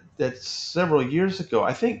out that several years ago,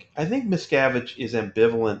 I think Miscavige is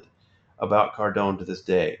ambivalent about Cardone to this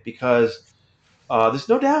day because there's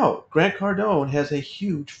no doubt Grant Cardone has a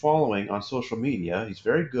huge following on social media. He's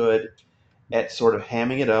very good at sort of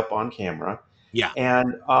hamming it up on camera. yeah,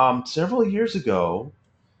 And several years ago,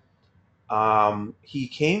 he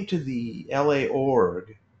came to the LA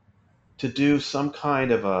org to do some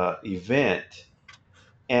kind of a event,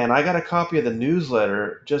 and I got a copy of the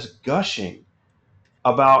newsletter just gushing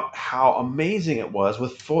about how amazing it was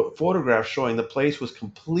with photographs showing the place was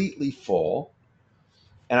completely full.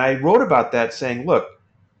 And I wrote about that saying, look,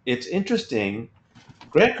 it's interesting.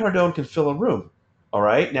 Grant Cardone can fill a room. All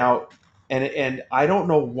right. Now, and I don't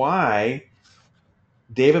know why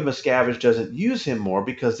David Miscavige doesn't use him more,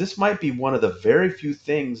 because this might be one of the very few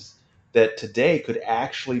things that today could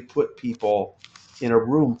actually put people in a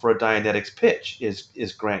room for a Dianetics pitch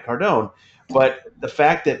is Grant Cardone. But the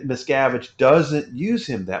fact that Miscavige doesn't use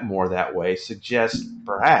him that way suggests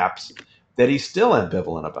perhaps that he's still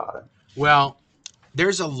ambivalent about it. Well, there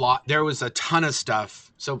was a ton of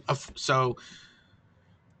stuff. So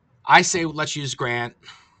I say, let's use Grant.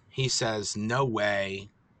 He says, no way.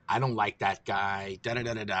 I don't like that guy. Da da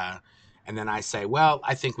da da da. And then I say, well,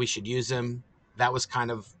 I think we should use him. That was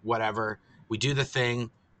kind of whatever. We do the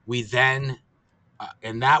thing. We then,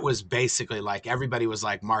 and that was basically like everybody was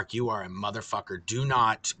like, Mark, you are a motherfucker. Do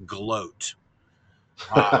not gloat.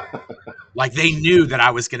 Like they knew that I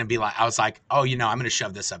was going to be like, I was like, oh, I'm going to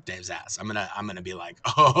shove this up Dave's ass. I'm going to be like,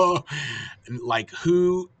 oh, like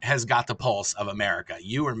who has got the pulse of America?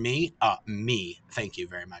 You or me? Me. Thank you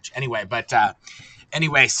very much. Anyway,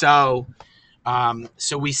 so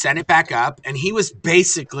we sent it back up and he was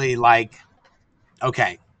basically like,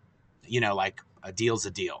 okay, like a deal's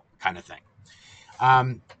a deal kind of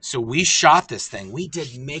thing. So we shot this thing. We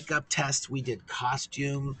did makeup tests. We did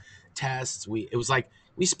costume tests. It was like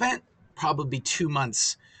we spent probably 2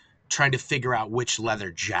 months trying to figure out which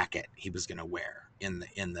leather jacket he was going to wear in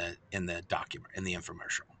the document, in the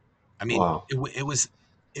infomercial. I mean, Wow. it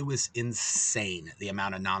was insane the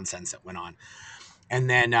amount of nonsense that went on. And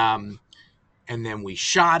then we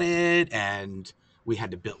shot it, and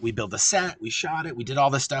we built a set, we shot it, we did all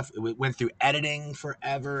this stuff. It went through editing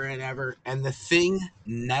forever and ever, and the thing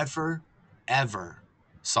never ever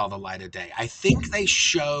saw the light of day. I think they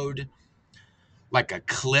showed like a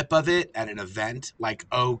clip of it at an event, like,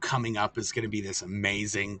 oh, coming up is going to be this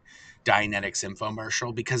amazing Dianetics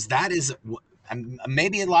infomercial, because that is, and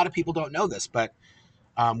maybe a lot of people don't know this, but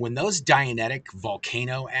when those Dianetic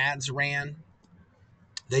volcano ads ran,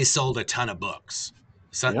 they sold a ton of books,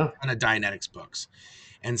 a Yeah. ton of Dianetics books.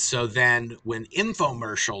 And so then when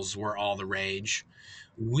infomercials were all the rage,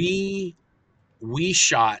 we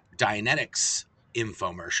shot Dianetics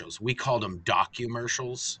infomercials. We called them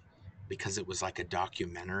documercials because it was like a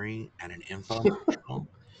documentary and an infomercial.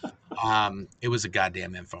 It was a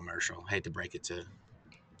goddamn infomercial. I hate to break it to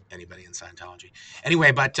anybody in Scientology.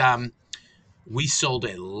 Anyway, but we sold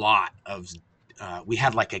a lot of. We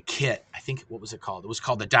had like a kit. I think, what was it called? It was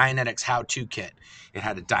called the Dianetics How To Kit. It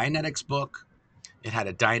had a Dianetics book. It had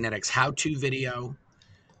a Dianetics how-to video,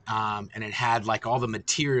 and it had like all the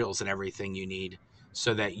materials and everything you need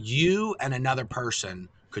so that you and another person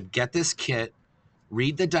could get this kit,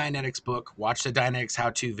 read the Dianetics book, watch the Dianetics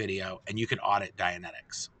how-to video, and you could audit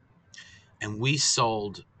Dianetics. And we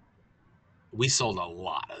sold a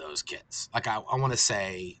lot of those kits. Like I want to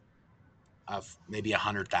say of maybe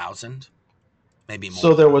 100,000, maybe more.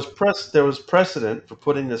 So there was precedent for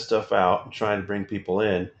putting this stuff out and trying to bring people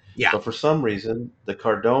in, Yeah. but for some reason the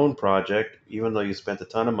Cardone project, even though you spent a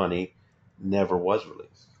ton of money, never was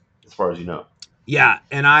released, as far as you know. Yeah.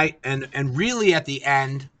 And really at the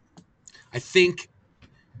end, I think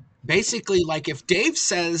basically, like, if Dave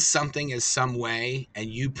says something is some way and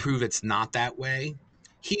you prove it's not that way,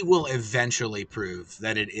 he will eventually prove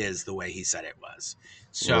that it is the way he said it was.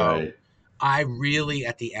 So Right. I really,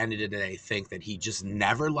 at the end of the day, think that he just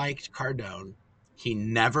never liked Cardone. He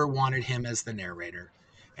never wanted him as the narrator.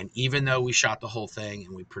 And even though we shot the whole thing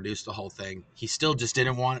and we produced the whole thing, he still just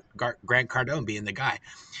didn't want Grant Cardone being the guy.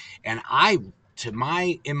 And in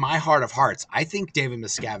my heart of hearts, I think David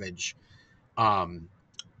Miscavige um,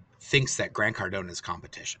 thinks that Grant Cardone is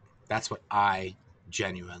competition. That's what I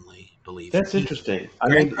genuinely believe. That's interesting. I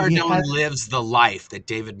Grant mean, he Cardone had. lives the life that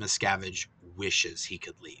David Miscavige wishes he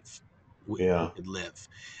could he Yeah. could live.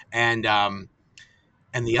 And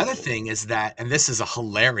the other thing is that, and this is a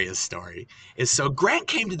hilarious story, is so Grant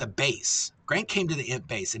came to the base. Grant came to the Imp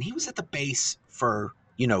base, and he was at the base for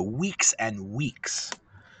weeks and weeks.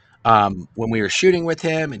 When we were shooting with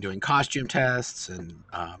him and doing costume tests and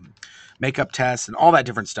makeup tests and all that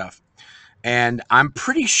different stuff. And I'm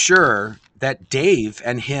pretty sure that Dave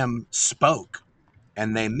and him spoke,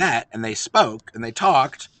 and they met and they spoke and they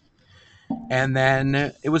talked, and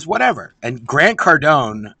then it was whatever. And Grant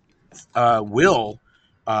Cardone will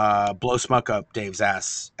blow smoke up Dave's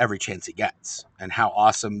ass every chance he gets, and how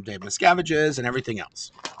awesome Dave Miscavige is and everything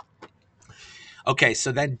else. Okay,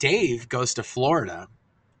 so then Dave goes to Florida,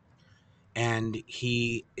 and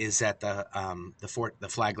he is at the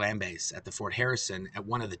Flag Land Base at the Fort Harrison at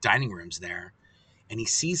one of the dining rooms there, and he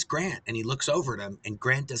sees Grant, and he looks over at him, and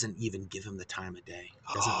Grant doesn't even give him the time of day.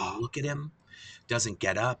 Doesn't look at him, doesn't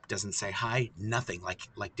get up, doesn't say hi, nothing.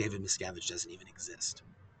 Like David Miscavige doesn't even exist.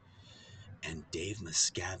 And Dave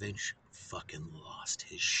Miscavige fucking lost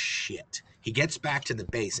his shit. He gets back to the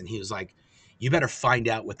base and he was like, you better find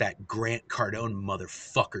out what that Grant Cardone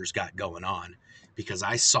motherfucker's got going on, because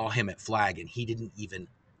I saw him at Flag and he didn't even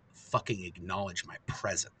fucking acknowledge my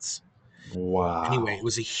presence. Anyway, it Wow.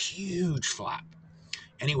 was a huge flap.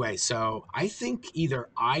 Anyway, so I think either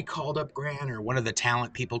I called up Grant or one of the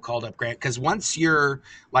talent people called up Grant, because once you're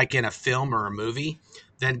like in a film or a movie,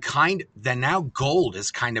 then now Gold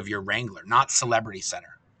is kind of your wrangler, not Celebrity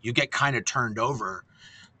Center. You get kind of turned over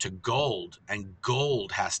to Gold, and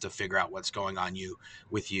Gold has to figure out what's going on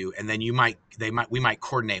with you, and then we might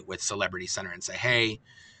coordinate with Celebrity Center and say, hey,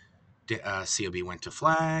 COB went to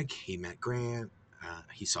Flag. He met Grant.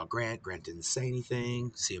 He saw Grant. Grant didn't say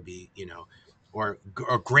anything. COB, or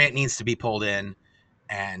Grant needs to be pulled in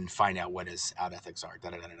and find out what his out ethics are. Da,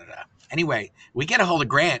 da, da, da, da. Anyway, we get a hold of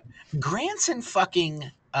Grant. Grant's in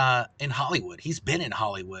fucking in Hollywood. He's been in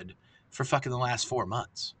Hollywood for fucking the last 4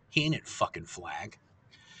 months. He ain't at fucking Flag.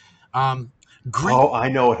 Um, Grant Oh, I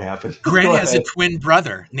know what happened. Grant Go has a ahead. twin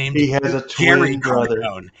brother named He has a Gary twin brother.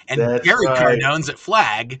 Cardone, and That's Gary right. Cardone's at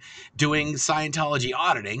Flag doing Scientology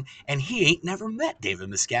auditing, and he ain't never met David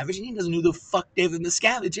Miscavige, and he doesn't know who the fuck David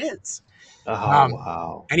Miscavige is. Oh, Um,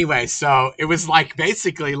 wow. anyway, so it was like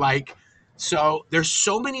basically like, so there's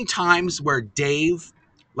so many times where Dave,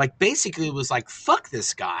 like, basically was like, fuck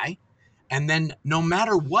this guy, and then no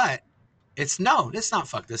matter what, it's no, it's not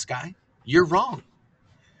fuck this guy. You're wrong.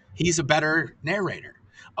 He's a better narrator.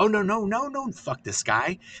 Oh, no, no, no, no, fuck this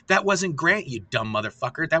guy. That wasn't Grant, you dumb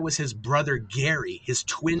motherfucker. That was his brother Gary, his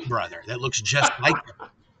twin brother that looks just like him.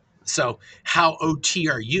 So how OT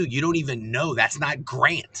are you? You don't even know. That's not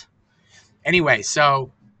Grant. Anyway,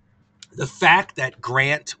 so the fact that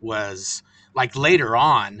Grant was like later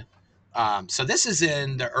on, so this is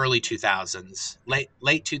in the early 2000s, late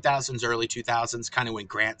 2000s, early 2000s, kind of when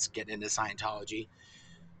Grant's getting into Scientology.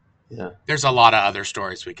 Yeah. There's a lot of other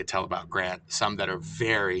stories we could tell about Grant. Some that are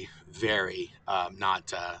very, very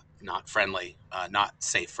not friendly, not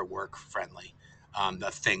safe for work friendly. The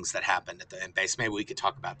things that happened at the base. Maybe we could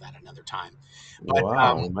talk about that another time. But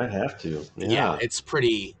Wow. We might have to. yeah, Yeah. it's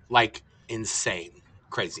pretty like insane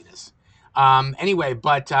craziness. Anyway,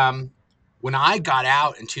 but when I got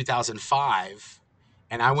out in 2005,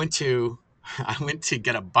 and I went to I went to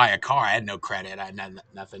buy a car. I had no credit. I had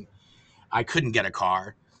nothing. I couldn't get a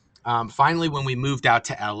car. Finally, when we moved out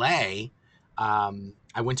to LA,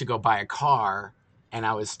 I went to go buy a car, and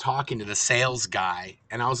I was talking to the sales guy,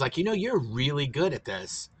 and I was like, you're really good at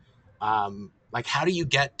this. Like, how do you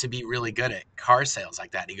get to be really good at car sales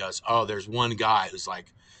like that? And he goes, oh, there's one guy who's like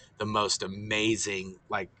the most amazing,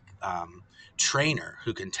 like, trainer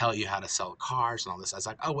who can tell you how to sell cars and all this. I was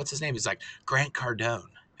like, oh, what's his name? He's like, Grant Cardone.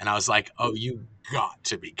 And I was like, oh, you got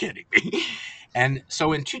to be kidding me. And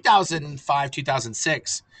so in 2005,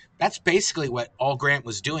 2006, that's basically what all Grant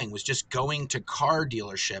was doing, was just going to car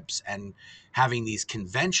dealerships and having these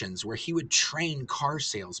conventions where he would train car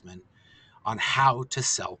salesmen on how to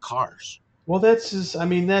sell cars. Well, that's his. I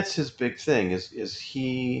mean, that's his big thing. Is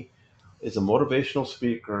he is a motivational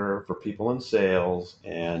speaker for people in sales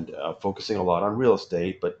and focusing a lot on real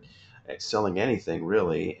estate, but selling anything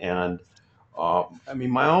really. And I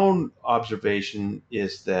mean, my own observation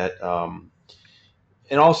is that,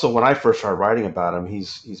 and also when I first started writing about him,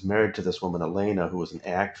 he's married to this woman Elena, who was an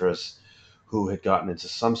actress who had gotten into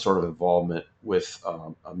some sort of involvement with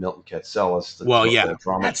Milton Katselas, Well, yeah, the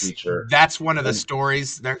drama that's teacher, one of the and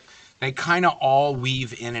stories. They kind of all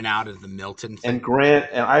weave in and out of the Milton thing. Grant,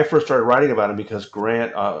 and I first started writing about him because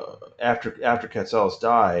Grant, after Katselas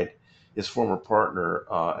died, his former partner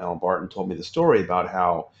Alan Barton told me the story about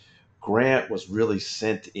how Grant was really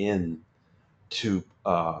sent in to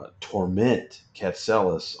torment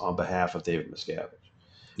Katselas on behalf of David Miscavige,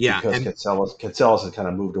 Yeah, because and Katselas had kind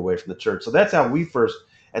of moved away from the church. So that's how we first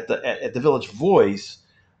at the Village Voice.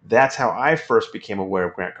 That's how I first became aware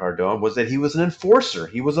of Grant Cardone, was that he was an enforcer.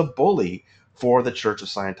 He was a bully for the Church of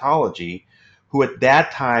Scientology, who at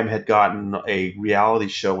that time had gotten a reality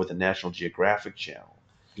show with the National Geographic Channel.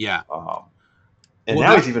 yeah. Um, and Well,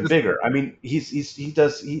 now that's he's even bigger. I mean,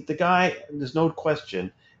 the guy. There's no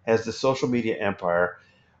question, has the social media empire.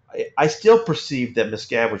 I still perceive that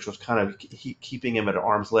Miscavige was kind of keeping him at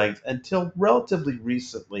arm's length until relatively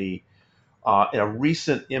recently. In a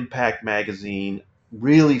recent Impact magazine,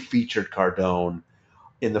 really featured Cardone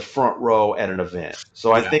in the front row at an event.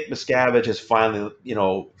 So I yeah. think Miscavige has finally,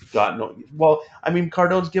 gotten. Well, I mean,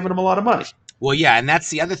 Cardone's given him a lot of money. Well, yeah, and that's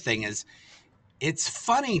the other thing is, it's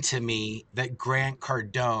funny to me that Grant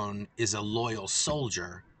Cardone is a loyal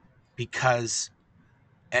soldier, because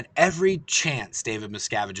at every chance David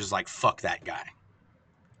Miscavige is like, fuck that guy.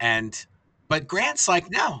 And But Grant's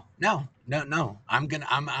like, no, no, no, no.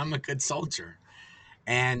 I'm a good soldier.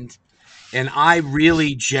 And I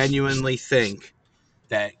really genuinely think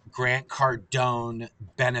that Grant Cardone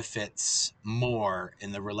benefits more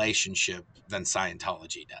in the relationship than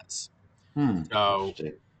Scientology does. So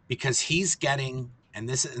Interesting. because he's getting, and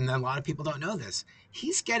a lot of people don't know this,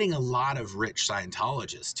 he's getting a lot of rich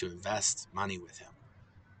Scientologists to invest money with him.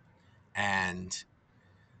 And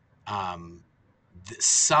um,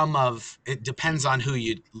 some of it depends on who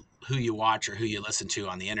you watch or who you listen to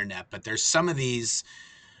on the internet, but there's some of these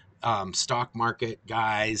stock market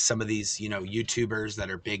guys, some of these YouTubers that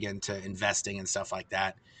are big into investing and stuff like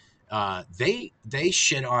that. They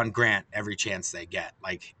shit on Grant every chance they get.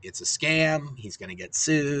 Like it's a scam. He's going to get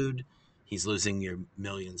sued. He's losing your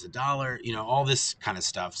millions of dollars. All this kind of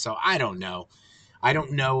stuff. So I don't know. I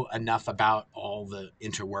don't know enough about all the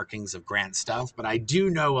interworkings of Grant stuff, but I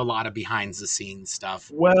do know a lot of behind the scenes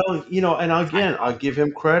stuff. Well, and again, I'll give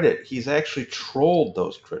him credit. He's actually trolled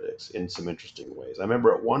those critics in some interesting ways. I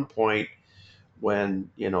remember at one point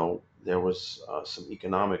when there was some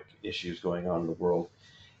economic issues going on in the world,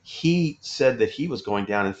 he said that he was going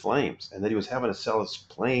down in flames and that he was having to sell his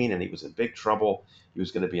plane and he was in big trouble. He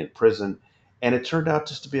was going to be in prison, and it turned out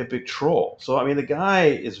just to be a big troll. So I mean, the guy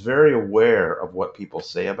is very aware of what people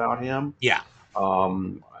say about him. Yeah,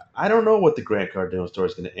 um, I don't know what the Grant Cardone story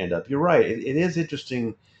is going to end up. You're right. It is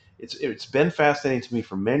interesting. It's been fascinating to me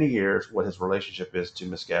for many years what his relationship is to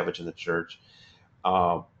Miscavige and the church,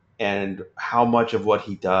 uh, and how much of what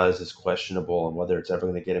he does is questionable and whether it's ever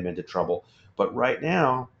going to get him into trouble. But right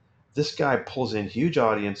now, this guy pulls in huge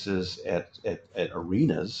audiences at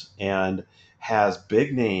arenas and has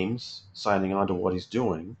big names signing on to what he's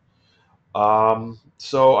doing.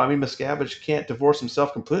 So I mean, Miscavige can't divorce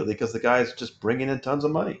himself completely because the guy's just bringing in tons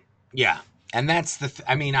of money. yeah, and that's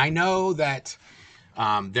I mean, I know that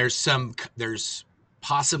there's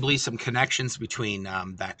possibly some connections between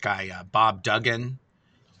that guy Bob Duggan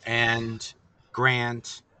and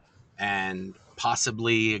Grant, and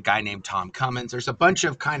possibly a guy named Tom Cummins. There's a bunch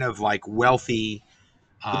of kind of like wealthy,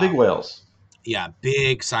 The uh, big whales. yeah,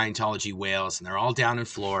 big Scientology whales, and they're all down in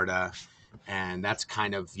Florida, and that's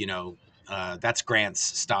kind of that's Grant's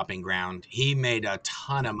stopping ground. He made a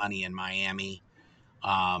ton of money in Miami.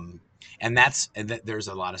 Um, there's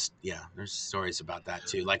a lot of there's stories about that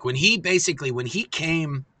too. Like when he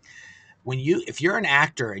came, if you're an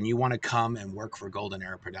actor and you want to come and work for Golden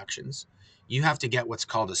Era Productions, you have to get what's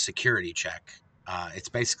called a security check. It's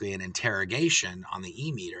basically an interrogation on the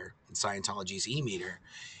e-meter, Scientology's e-meter,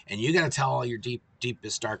 and you got to tell all your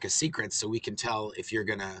deepest, darkest secrets so we can tell if you're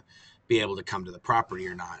gonna be able to come to the property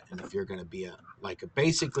or not, and if you're gonna be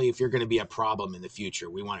basically if you're gonna be a problem in the future,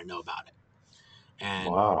 we want to know about it. And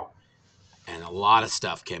Wow. a lot of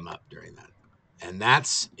stuff came up during that. And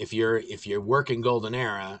that's if you're working Golden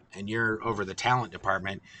Era and you're over the talent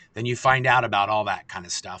department, then you find out about all that kind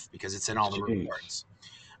of stuff because it's in all the Jeez. reports.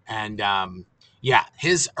 And yeah,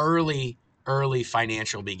 his early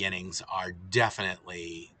financial beginnings are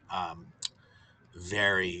definitely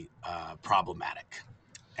very problematic,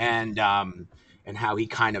 and how he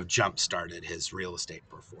kind of jump started his real estate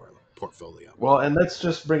portfolio. Well, and let's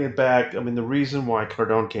just bring it back. I mean, the reason why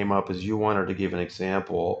Cardone came up is you wanted to give an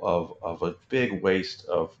example of a big waste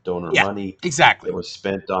of donor Yeah, money that exactly. was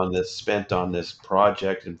spent on this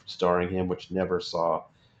project and starring him, which never saw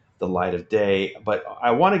the light of day. But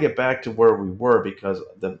I want to get back to where we were because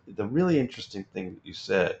the really interesting thing that you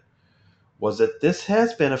said was that this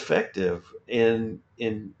has been effective in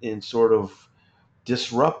sort of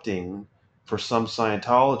disrupting for some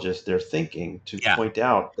Scientologists their thinking to Yeah, point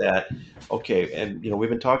out that okay, and we've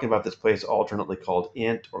been talking about this place alternately called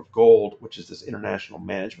INT or Gold, which is this international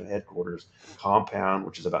management headquarters compound,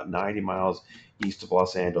 which is about 90 miles east of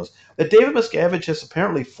Los Angeles, that David Miscavige has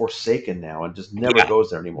apparently forsaken now and just never yeah, goes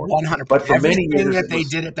there anymore. But 100%. for many Everything years that it they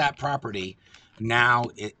was. did at that property, now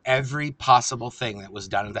every possible thing that was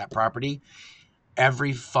done at that property,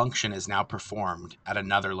 every function is now performed at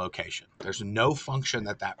another location. There's no function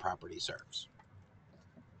that property serves.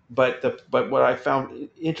 But what I found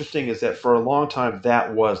interesting is that for a long time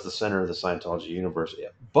that was the center of the Scientology universe.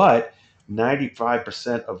 But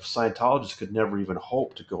 95% of Scientologists could never even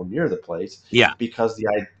hope to go near the place Yeah, because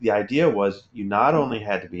the idea was you not only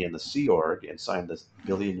had to be in the Sea Org and sign this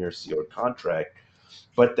billion-year Sea Org contract,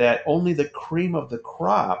 but that only the cream of the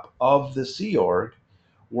crop of the Sea Org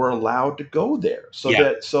were allowed to go there. So yeah,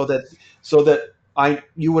 that so that so that I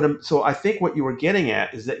you would so I think what you were getting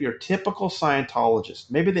at is that your typical Scientologist,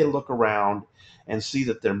 maybe they look around and see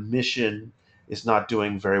that their mission is not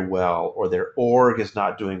doing very well or their org is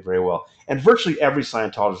not doing very well. And virtually every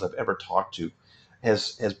Scientologist I've ever talked to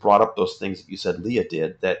has brought up those things that you said Leah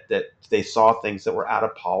did, that they saw things that were out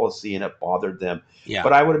of policy and it bothered them. Yeah,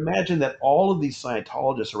 But I would imagine that all of these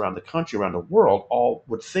Scientologists around the country, around the world, all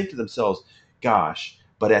would think to themselves, "Gosh,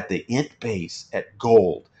 but at the int base at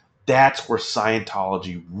Gold, that's where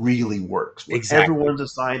Scientology really works. Where exactly. everyone's a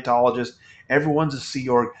Scientologist, everyone's a Sea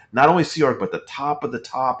Org, not only Sea Org, but the top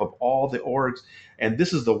of all the orgs. And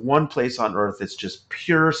this is the one place on earth that's just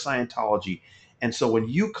pure Scientology." And so when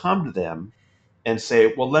you come to them and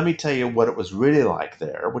say, "Well, let me tell you what it was really like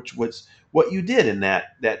there," which was what you did in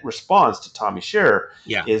that response to Tommy Scherer,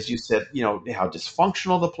 Yeah, is you said, how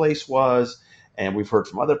dysfunctional the place was, and we've heard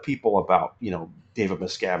from other people about, David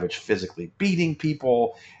Miscavige physically beating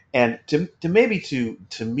people, and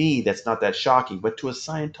to me that's not that shocking, but to a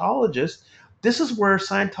Scientologist, this is where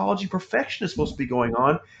Scientology perfection is supposed to be going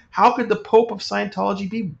on. How could the Pope of Scientology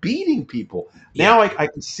be beating people? yeah. Now I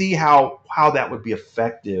can see how that would be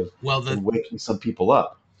effective Well, in waking some people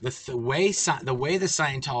up. the way the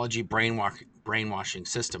Scientology brainwashing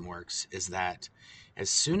system works is that as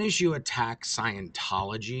soon as you attack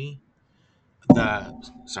Scientology, the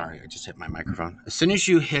sorry, I just hit my microphone. As soon as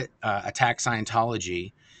you hit attack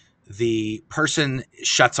Scientology, the person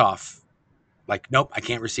shuts off. Like, nope, I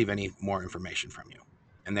can't receive any more information from you,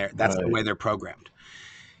 and that's the Right. way they're programmed.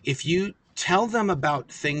 If you tell them about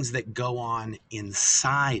things that go on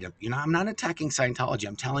inside of, I'm not attacking Scientology.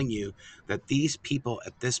 I'm telling you that these people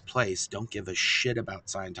at this place don't give a shit about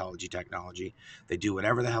Scientology technology. They do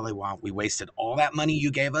whatever the hell they want. We wasted all that money you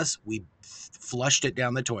gave us. We flushed it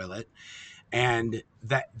down the toilet, and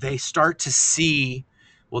that they start to see,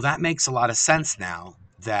 well, that makes a lot of sense now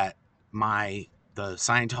that the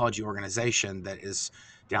Scientology organization that is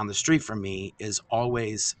down the street from me is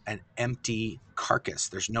always an empty carcass.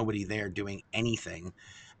 There's nobody there doing anything,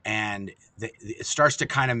 and it starts to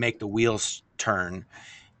kind of make the wheels turn,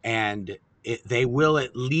 and they will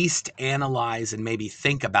at least analyze and maybe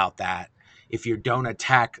think about that if you don't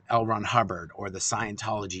attack L. Ron Hubbard or the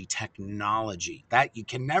Scientology technology. That you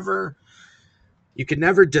can never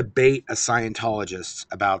debate a Scientologist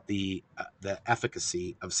about the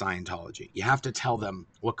efficacy of Scientology. You have to tell them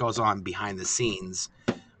what goes on behind the scenes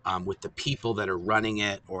with the people that are running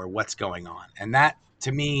it or what's going on, and that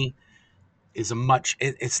to me is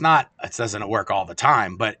it's not, it doesn't work all the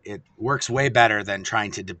time, but it works way better than trying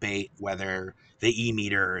to debate whether the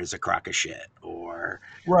e-meter is a crock of shit or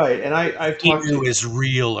Right. And I've talked Xenu to, is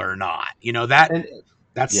real or not. That and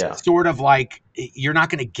that's yeah. sort of like you're not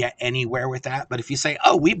going to get anywhere with that. But if you say,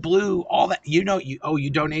 "Oh, we blew all that," you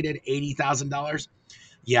donated $80,000.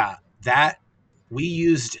 Yeah, that we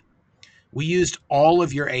used we used all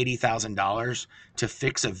of your $80,000 to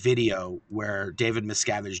fix a video where David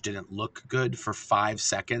Miscavige didn't look good for 5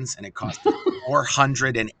 seconds, and it cost us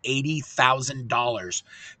 $480,000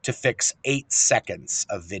 to fix 8 seconds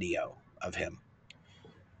of video of him.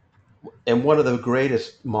 And one of the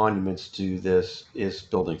greatest monuments to this is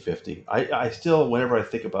Building 50. I still, whenever I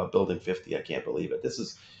think about Building 50, I can't believe it. This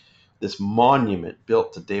is this monument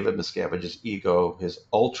built to David Miscavige's ego, his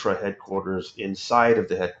ultra headquarters inside of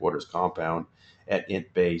the headquarters compound at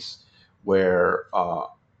Int Base, where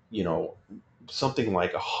you know something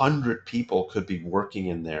like 100 people could be working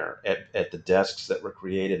in there at the desks that were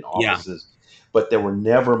created in Yeah, offices, but there were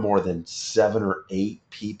never more than 7 or 8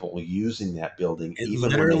 people using that building, it even when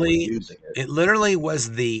they were literally using it. it literally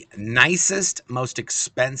was the nicest, most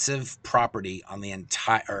expensive property on the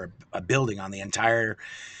entire, or a building on the entire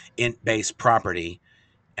int base property,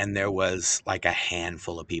 and there was like a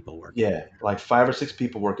handful of people working Yeah, like 5 or 6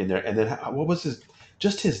 people working there, and then what was his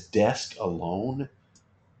desk alone?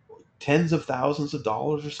 Tens of thousands of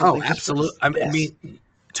dollars or there. Oh, something just for absolutely. his I desk. mean,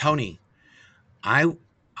 Tony, I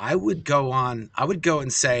I would go and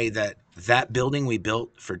say that that building we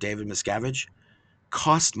built for David Miscavige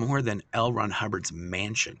cost more than L. Ron Hubbard's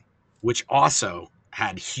mansion, which also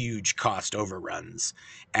had huge cost overruns,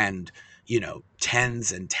 and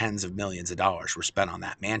tens and tens of millions of dollars were spent on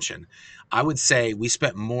that mansion. I would say we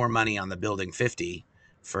spent more money on the building 50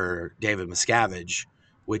 for David Miscavige,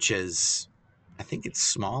 which is, I think it's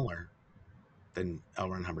smaller than L.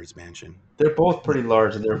 Ron Hubbard's mansion. They're both pretty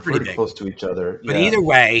large and they're They're pretty pretty big. close to each other. But Yeah, either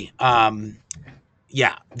way,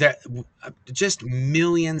 yeah, just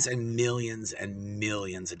millions and millions and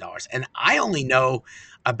millions of dollars. And I only know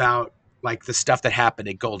about like the stuff that happened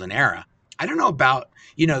at Golden Era. I don't know about,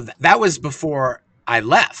 that was before I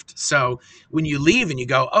left. So when you leave and you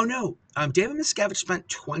go, oh no, David Miscavige spent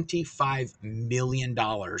 $25 million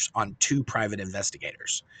on two private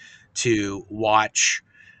investigators to watch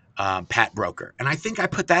Pat Broker. And I think I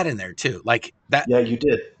put that in there too. Like that, yeah, you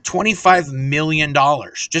did. $25 million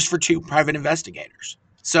just for two private investigators.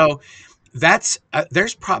 So That's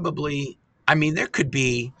there's probably, I mean, there could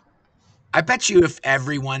be, I bet you if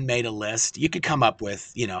everyone made a list, you could come up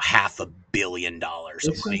with, $500 million of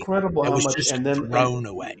It's money incredible that how was much, just and then and thrown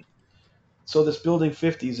away. so this building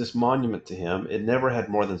 50 is this monument to him. It never had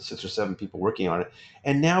more than 6 or 7 people working on it,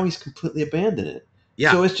 and now he's completely abandoned it.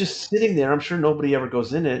 Yeah. So it's just sitting there. I'm sure nobody ever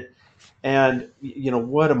goes in it, and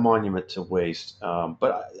what a monument to waste.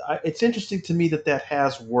 But it's interesting to me that that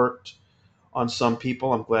has worked on some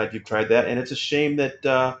people. I'm glad you've tried that, and it's a shame that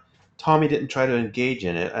Tommy didn't try to engage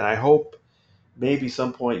in it. And I hope maybe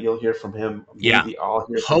some point you'll hear from him. Yeah. Maybe I'll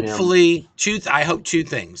hear from him. Hopefully, I hope two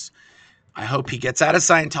things. I hope he gets out of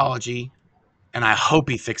Scientology, and I hope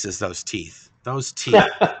he fixes those teeth. Those teeth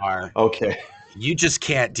are, Okay. you just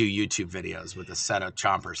can't do YouTube videos with a set of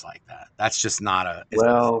chompers like that. That's just not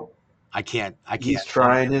Well, I can't, he's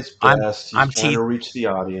trying his I'm, best. He's I'm trying teeth. to reach the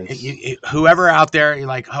audience. Whoever out there, you're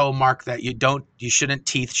like, oh, Mark, that you shouldn't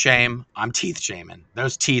teeth shame. I'm teeth shaming.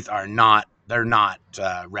 Those teeth are not, they're not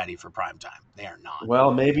ready for prime time. They are not.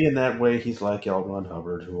 Well, maybe in that way he's like L. Ron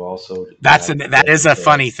Hubbard, who also died That very is a sad.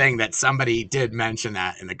 funny thing that somebody did mention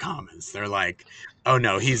that in the comments. They're like, "Oh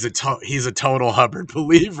no, he's a total Hubbard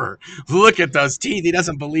believer. Look at those teeth. He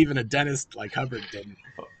doesn't believe in a dentist like Hubbard didn't."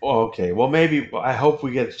 Okay, well, maybe I hope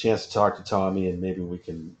we get a chance to talk to Tommy, and maybe we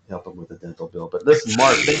can help him with a dental bill. But listen,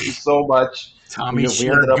 Mark, thank you so much. Tommy We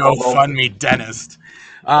Shear ended up all over. GoFundMe dentist.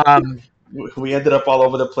 Um, We ended up all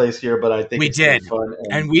over the place here, but I think we it's been did, fun.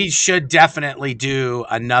 and And we should definitely do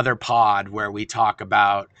another pod where we talk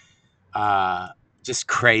about uh, just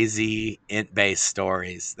crazy int-based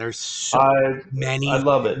stories. There's so I I many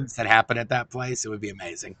love it. things that happen at that place. It would be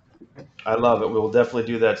amazing. I love it. We will definitely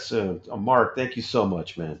do that soon. Mark, thank you so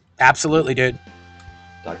much, man. Absolutely, dude.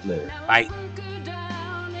 Talk to you later. Bye.